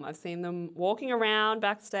perform. I've seen them walking around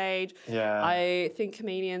backstage. Yeah. I think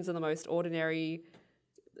comedians are the most ordinary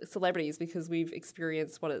celebrities, because we've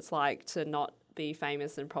experienced what it's like to not be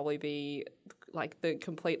famous and probably be like the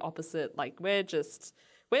complete opposite. Like, we're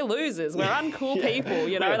losers. We're uncool people,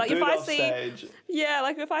 you know. Like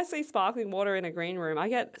if I see sparkling water in a green room, I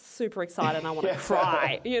get super excited and I want to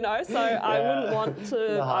cry, you know. So I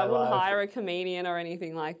wouldn't hire a comedian or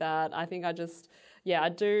anything like that. I think I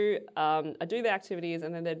do the activities,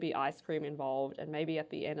 and then there'd be ice cream involved, and maybe at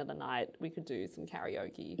the end of the night we could do some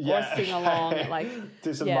karaoke or sing along, like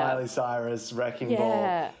do some Miley Cyrus Wrecking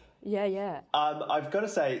Ball. Yeah. I've got to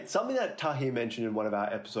say, something that Tahi mentioned in one of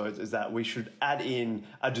our episodes is that we should add in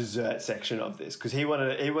a dessert section of this, because he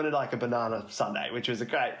wanted like a banana sundae, which was a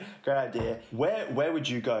great idea. Where would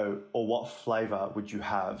you go, or what flavour would you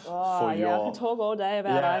have for your... I could talk all day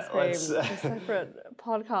about ice cream. It's a separate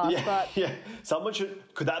podcast, Someone should...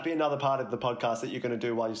 Could that be another part of the podcast that you're going to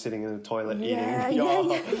do while you're sitting in the toilet eating your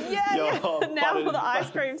now for the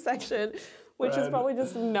ice cream section, which is probably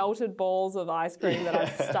just melted balls of ice cream that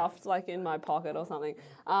I've stuffed like in my pocket or something.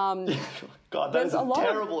 God, that is a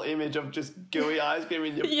terrible image of just gooey ice cream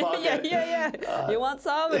in your pocket. You want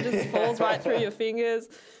some? It just falls right through your fingers.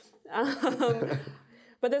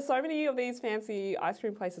 But there's so many of these fancy ice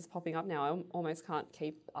cream places popping up now, I almost can't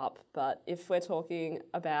keep up. But if we're talking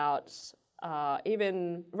about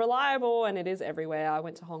even reliable, and it is everywhere, I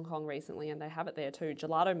went to Hong Kong recently and they have it there too,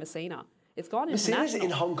 Gelato Messina. It's gone international. Messina's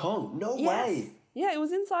in Hong Kong? No way. Yeah, it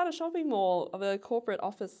was inside a shopping mall of a corporate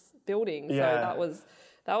office building. Yeah. So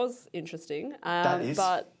that was interesting. That is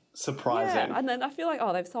surprising. Yeah, and then I feel like,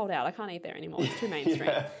 they've sold out. I can't eat there anymore. It's too mainstream.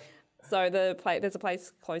 So there's a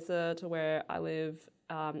place closer to where I live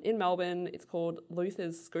in Melbourne. It's called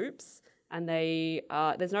Luther's Scoops. And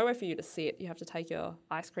there's nowhere for you to sit. You have to take your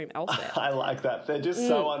ice cream elsewhere. I like that. They're just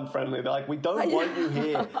so unfriendly. They're like, we don't want you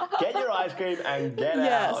here. Get your ice cream and get out.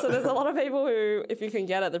 Yeah, so there's a lot of people who, if you can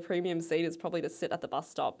get it, the premium seat is probably to sit at the bus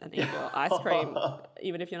stop and eat your ice cream,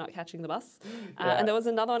 even if you're not catching the bus. And there was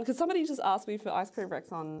another one, because somebody just asked me for ice cream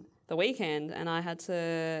Rex on the weekend, and I had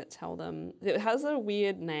to tell them. It has a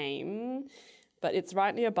weird name, but it's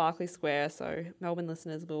right near Berkeley Square, so Melbourne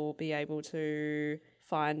listeners will be able to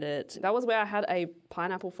find it. That was where I had a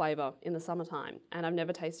pineapple flavour in the summertime, and I've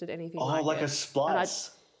never tasted anything like it. Oh, like a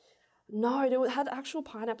splice? No, it had actual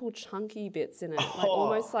pineapple chunky bits in it,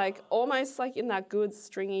 almost like in that good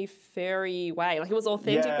stringy fairy way. Like it was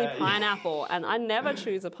authentically pineapple, and I never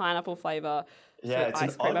choose a pineapple flavour for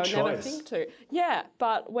ice cream. I would never think to. Yeah,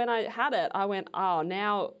 but when I had it, I went,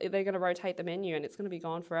 now they're going to rotate the menu and it's going to be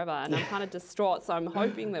gone forever, and I'm kind of distraught. So I'm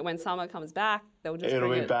hoping that when summer comes back, they'll just it'll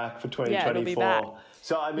bring be back for 2024. Yeah, it'll be back.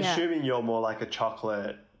 So I'm assuming you're more like a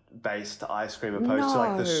chocolate-based ice cream opposed to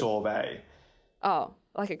like the sorbet. Oh,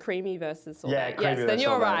 Like a creamy versus sorbet. Yeah, creamy yes, then versus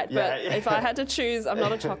you're sorbet. right. Yeah, But yeah. if I had to choose, I'm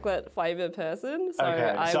not a chocolate flavoured person. So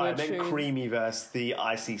Okay, I so I would meant choose. creamy versus the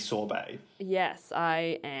icy sorbet. Yes,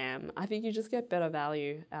 I am. I think you just get better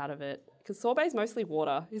value out of it. Because sorbet's mostly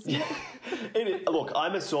water, isn't it? Look,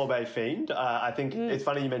 I'm a sorbet fiend. I think it's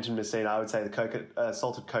funny you mentioned Messina. I would say the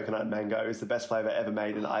salted coconut and mango is the best flavour ever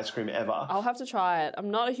made in ice cream ever. I'll have to try it.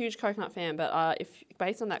 I'm not a huge coconut fan, but if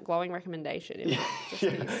based on that glowing recommendation, it would just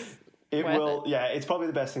be It worth will, it. yeah. It's probably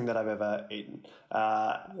the best thing that I've ever eaten.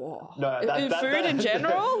 Food in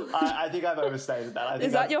general? I think I've overstated that. I think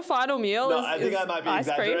Is that your final meal? No, I think I might be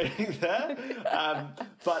ice cream? exaggerating there.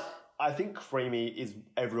 But I think creamy is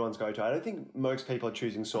everyone's go-to. I don't think most people are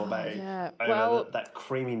choosing sorbet over that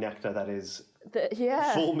creamy nectar that is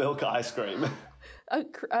full milk ice cream.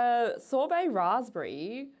 Sorbet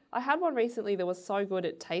raspberry. I had one recently that was so good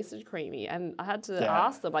it tasted creamy, and I had to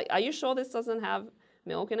ask them, like, are you sure this doesn't have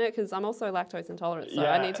milk in it? Because I'm also lactose intolerant, so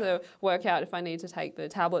I need to work out if I need to take the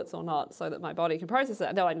tablets or not so that my body can process it.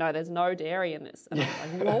 And they're like, no, there's no dairy in this. And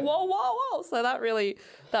I'm like, whoa. So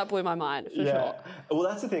that blew my mind for sure. Well,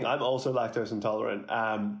 that's the thing. I'm also lactose intolerant,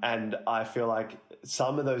 and I feel like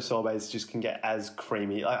some of those sorbets just can get as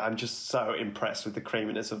creamy. I'm just so impressed with the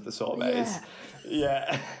creaminess of the sorbets.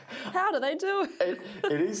 Yeah. How do they do it?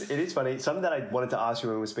 It is funny. Something that I wanted to ask you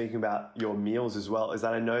when we were speaking about your meals as well is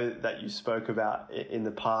that I know that you spoke about in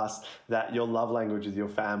the past that your love language with your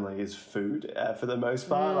family is food for the most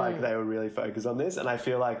part. Like they were really focused on this, and I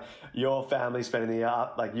feel like your family spending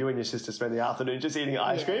like you and your sister spend the afternoon just eating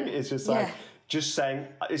ice cream is just like. Just saying,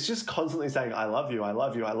 it's just constantly saying, I love you, I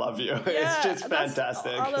love you, I love you. It's just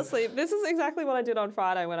fantastic. Honestly, this is exactly what I did on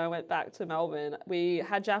Friday when I went back to Melbourne. We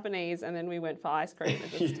had Japanese and then we went for ice cream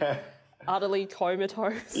and just utterly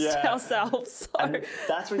comatose ourselves. So, and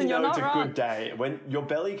that's when you know it's a good day. When your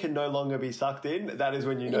belly can no longer be sucked in, that is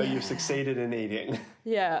when you know you've succeeded in eating.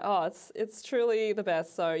 Yeah, it's truly the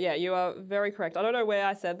best. So yeah, you are very correct. I don't know where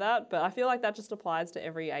I said that, but I feel like that just applies to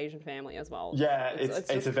every Asian family as well. Yeah,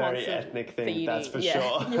 it's a very ethnic thing, feeding. That's for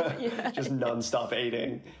sure. Just non-stop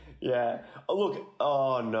eating. Yeah.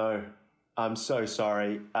 Oh no. I'm so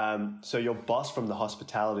sorry. So your boss from the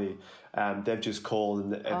hospitality, they've just called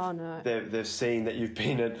and they've seen that you've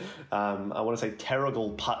been at, I want to say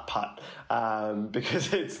Terrigal Putt Putt,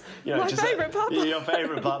 because it's, my favourite putt putt. Your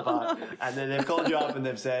favourite putt putt. And then they've called you up and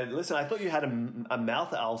they've said, listen, I thought you had a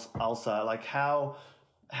mouth ulcer. Like how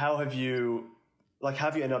have you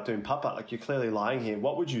ended up doing putt putt? Like you're clearly lying here.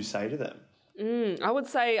 What would you say to them? I would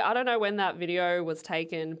say, I don't know when that video was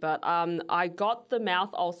taken, but I got the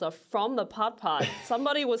mouth ulcer from the putt-putt.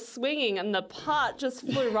 Somebody was swinging and the putt just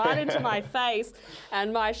flew right into my face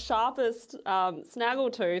and my sharpest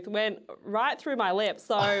snaggletooth went right through my lip.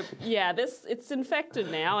 So, it's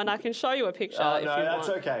infected now and I can show you a picture if you want. No, that's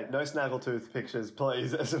okay. No snaggletooth pictures,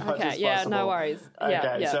 please, as much as possible. No worries.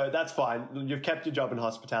 Okay, so that's fine. You've kept your job in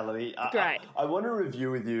hospitality. Great. I want to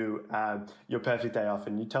review with you your perfect day off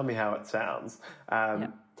and you tell me how it sounds.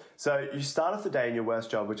 So you start off the day in your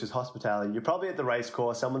worst job, which is hospitality. You're probably at the race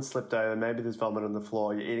course, someone slipped over, maybe there's vomit on the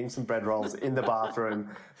floor, you're eating some bread rolls in the bathroom,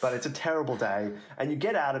 but it's a terrible day, and you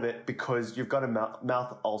get out of it because you've got a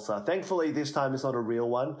mouth ulcer. Thankfully, this time it's not a real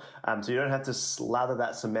one, so you don't have to slather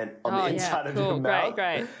that cement on the inside of your mouth.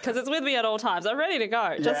 Great. Because it's with me at all times. I'm ready to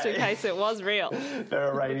go, just in case it was real. For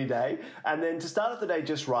a rainy day. And then to start off the day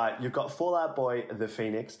just right, you've got Fall Out Boy, the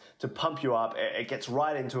Phoenix, to pump you up. It gets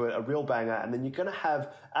right into it, a real banger, and then you're going to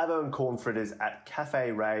have avo and corn fritters at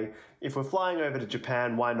Cafe Ray. If we're flying over to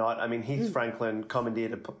Japan, why not? I mean, Heath Franklin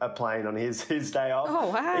commandeered a plane on his day off. Oh,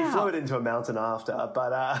 wow. He flew it into a mountain after,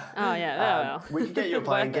 but we could get you a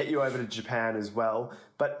plane, get you over to Japan as well.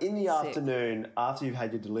 But in the afternoon, after you've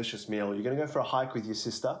had your delicious meal, you're going to go for a hike with your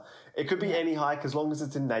sister. It could be any hike. As long as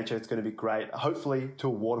it's in nature, it's going to be great. Hopefully to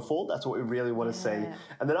a waterfall. That's what we really want to see.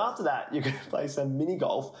 And then after that, you're going to play some mini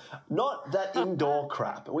golf. Not that indoor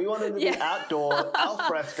crap. We want it to be outdoor, al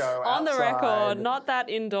fresco, on outside. The record, not that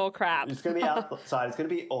indoor crap. It's going to be outside. It's going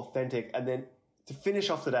to be authentic. And then to finish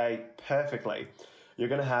off the day perfectly, you're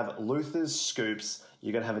going to have Luther's Scoops.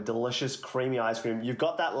 You're going to have a delicious creamy ice cream. You've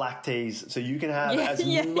got that lactase, so you can have as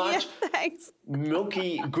much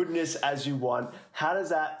milky goodness as you want. How does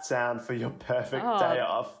that sound for your perfect day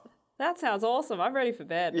off? That sounds awesome. I'm ready for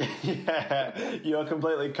bed. Yeah, you're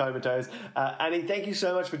completely comatose. Annie, thank you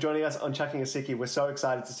so much for joining us on Chucking a Sickie. We're so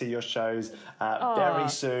excited to see your shows very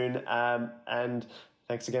soon. And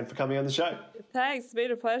thanks again for coming on the show. Thanks. It's been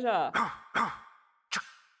a pleasure. Chuck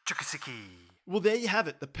a Sickie. Well, there you have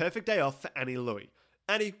it. The perfect day off for Annie Louey.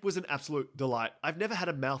 Annie was an absolute delight. I've never had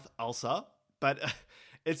a mouth ulcer, but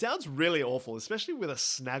it sounds really awful, especially with a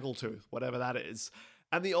snaggletooth, whatever that is.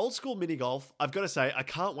 And the old school mini golf, I've got to say, I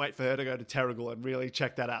can't wait for her to go to Terrigal and really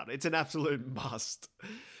check that out. It's an absolute must.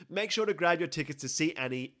 Make sure to grab your tickets to see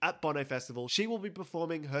Annie at Bono Festival. She will be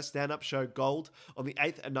performing her stand-up show Gold on the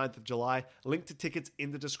 8th and 9th of July. Link to tickets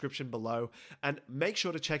in the description below. And make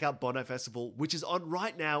sure to check out Bono Festival, which is on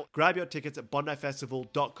right now. Grab your tickets at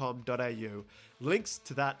bondofestival.com.au. Links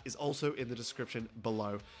to that is also in the description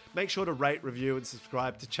below. Make sure to rate, review, and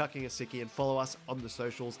subscribe to Chucking a Sickie and follow us on the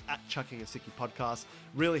socials at Chucking a Sickie Podcast.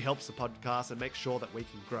 Really helps the podcast and makes sure that we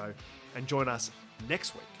can grow. And join us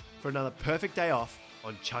next week for another perfect day off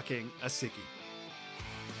on Chucking a Sickie.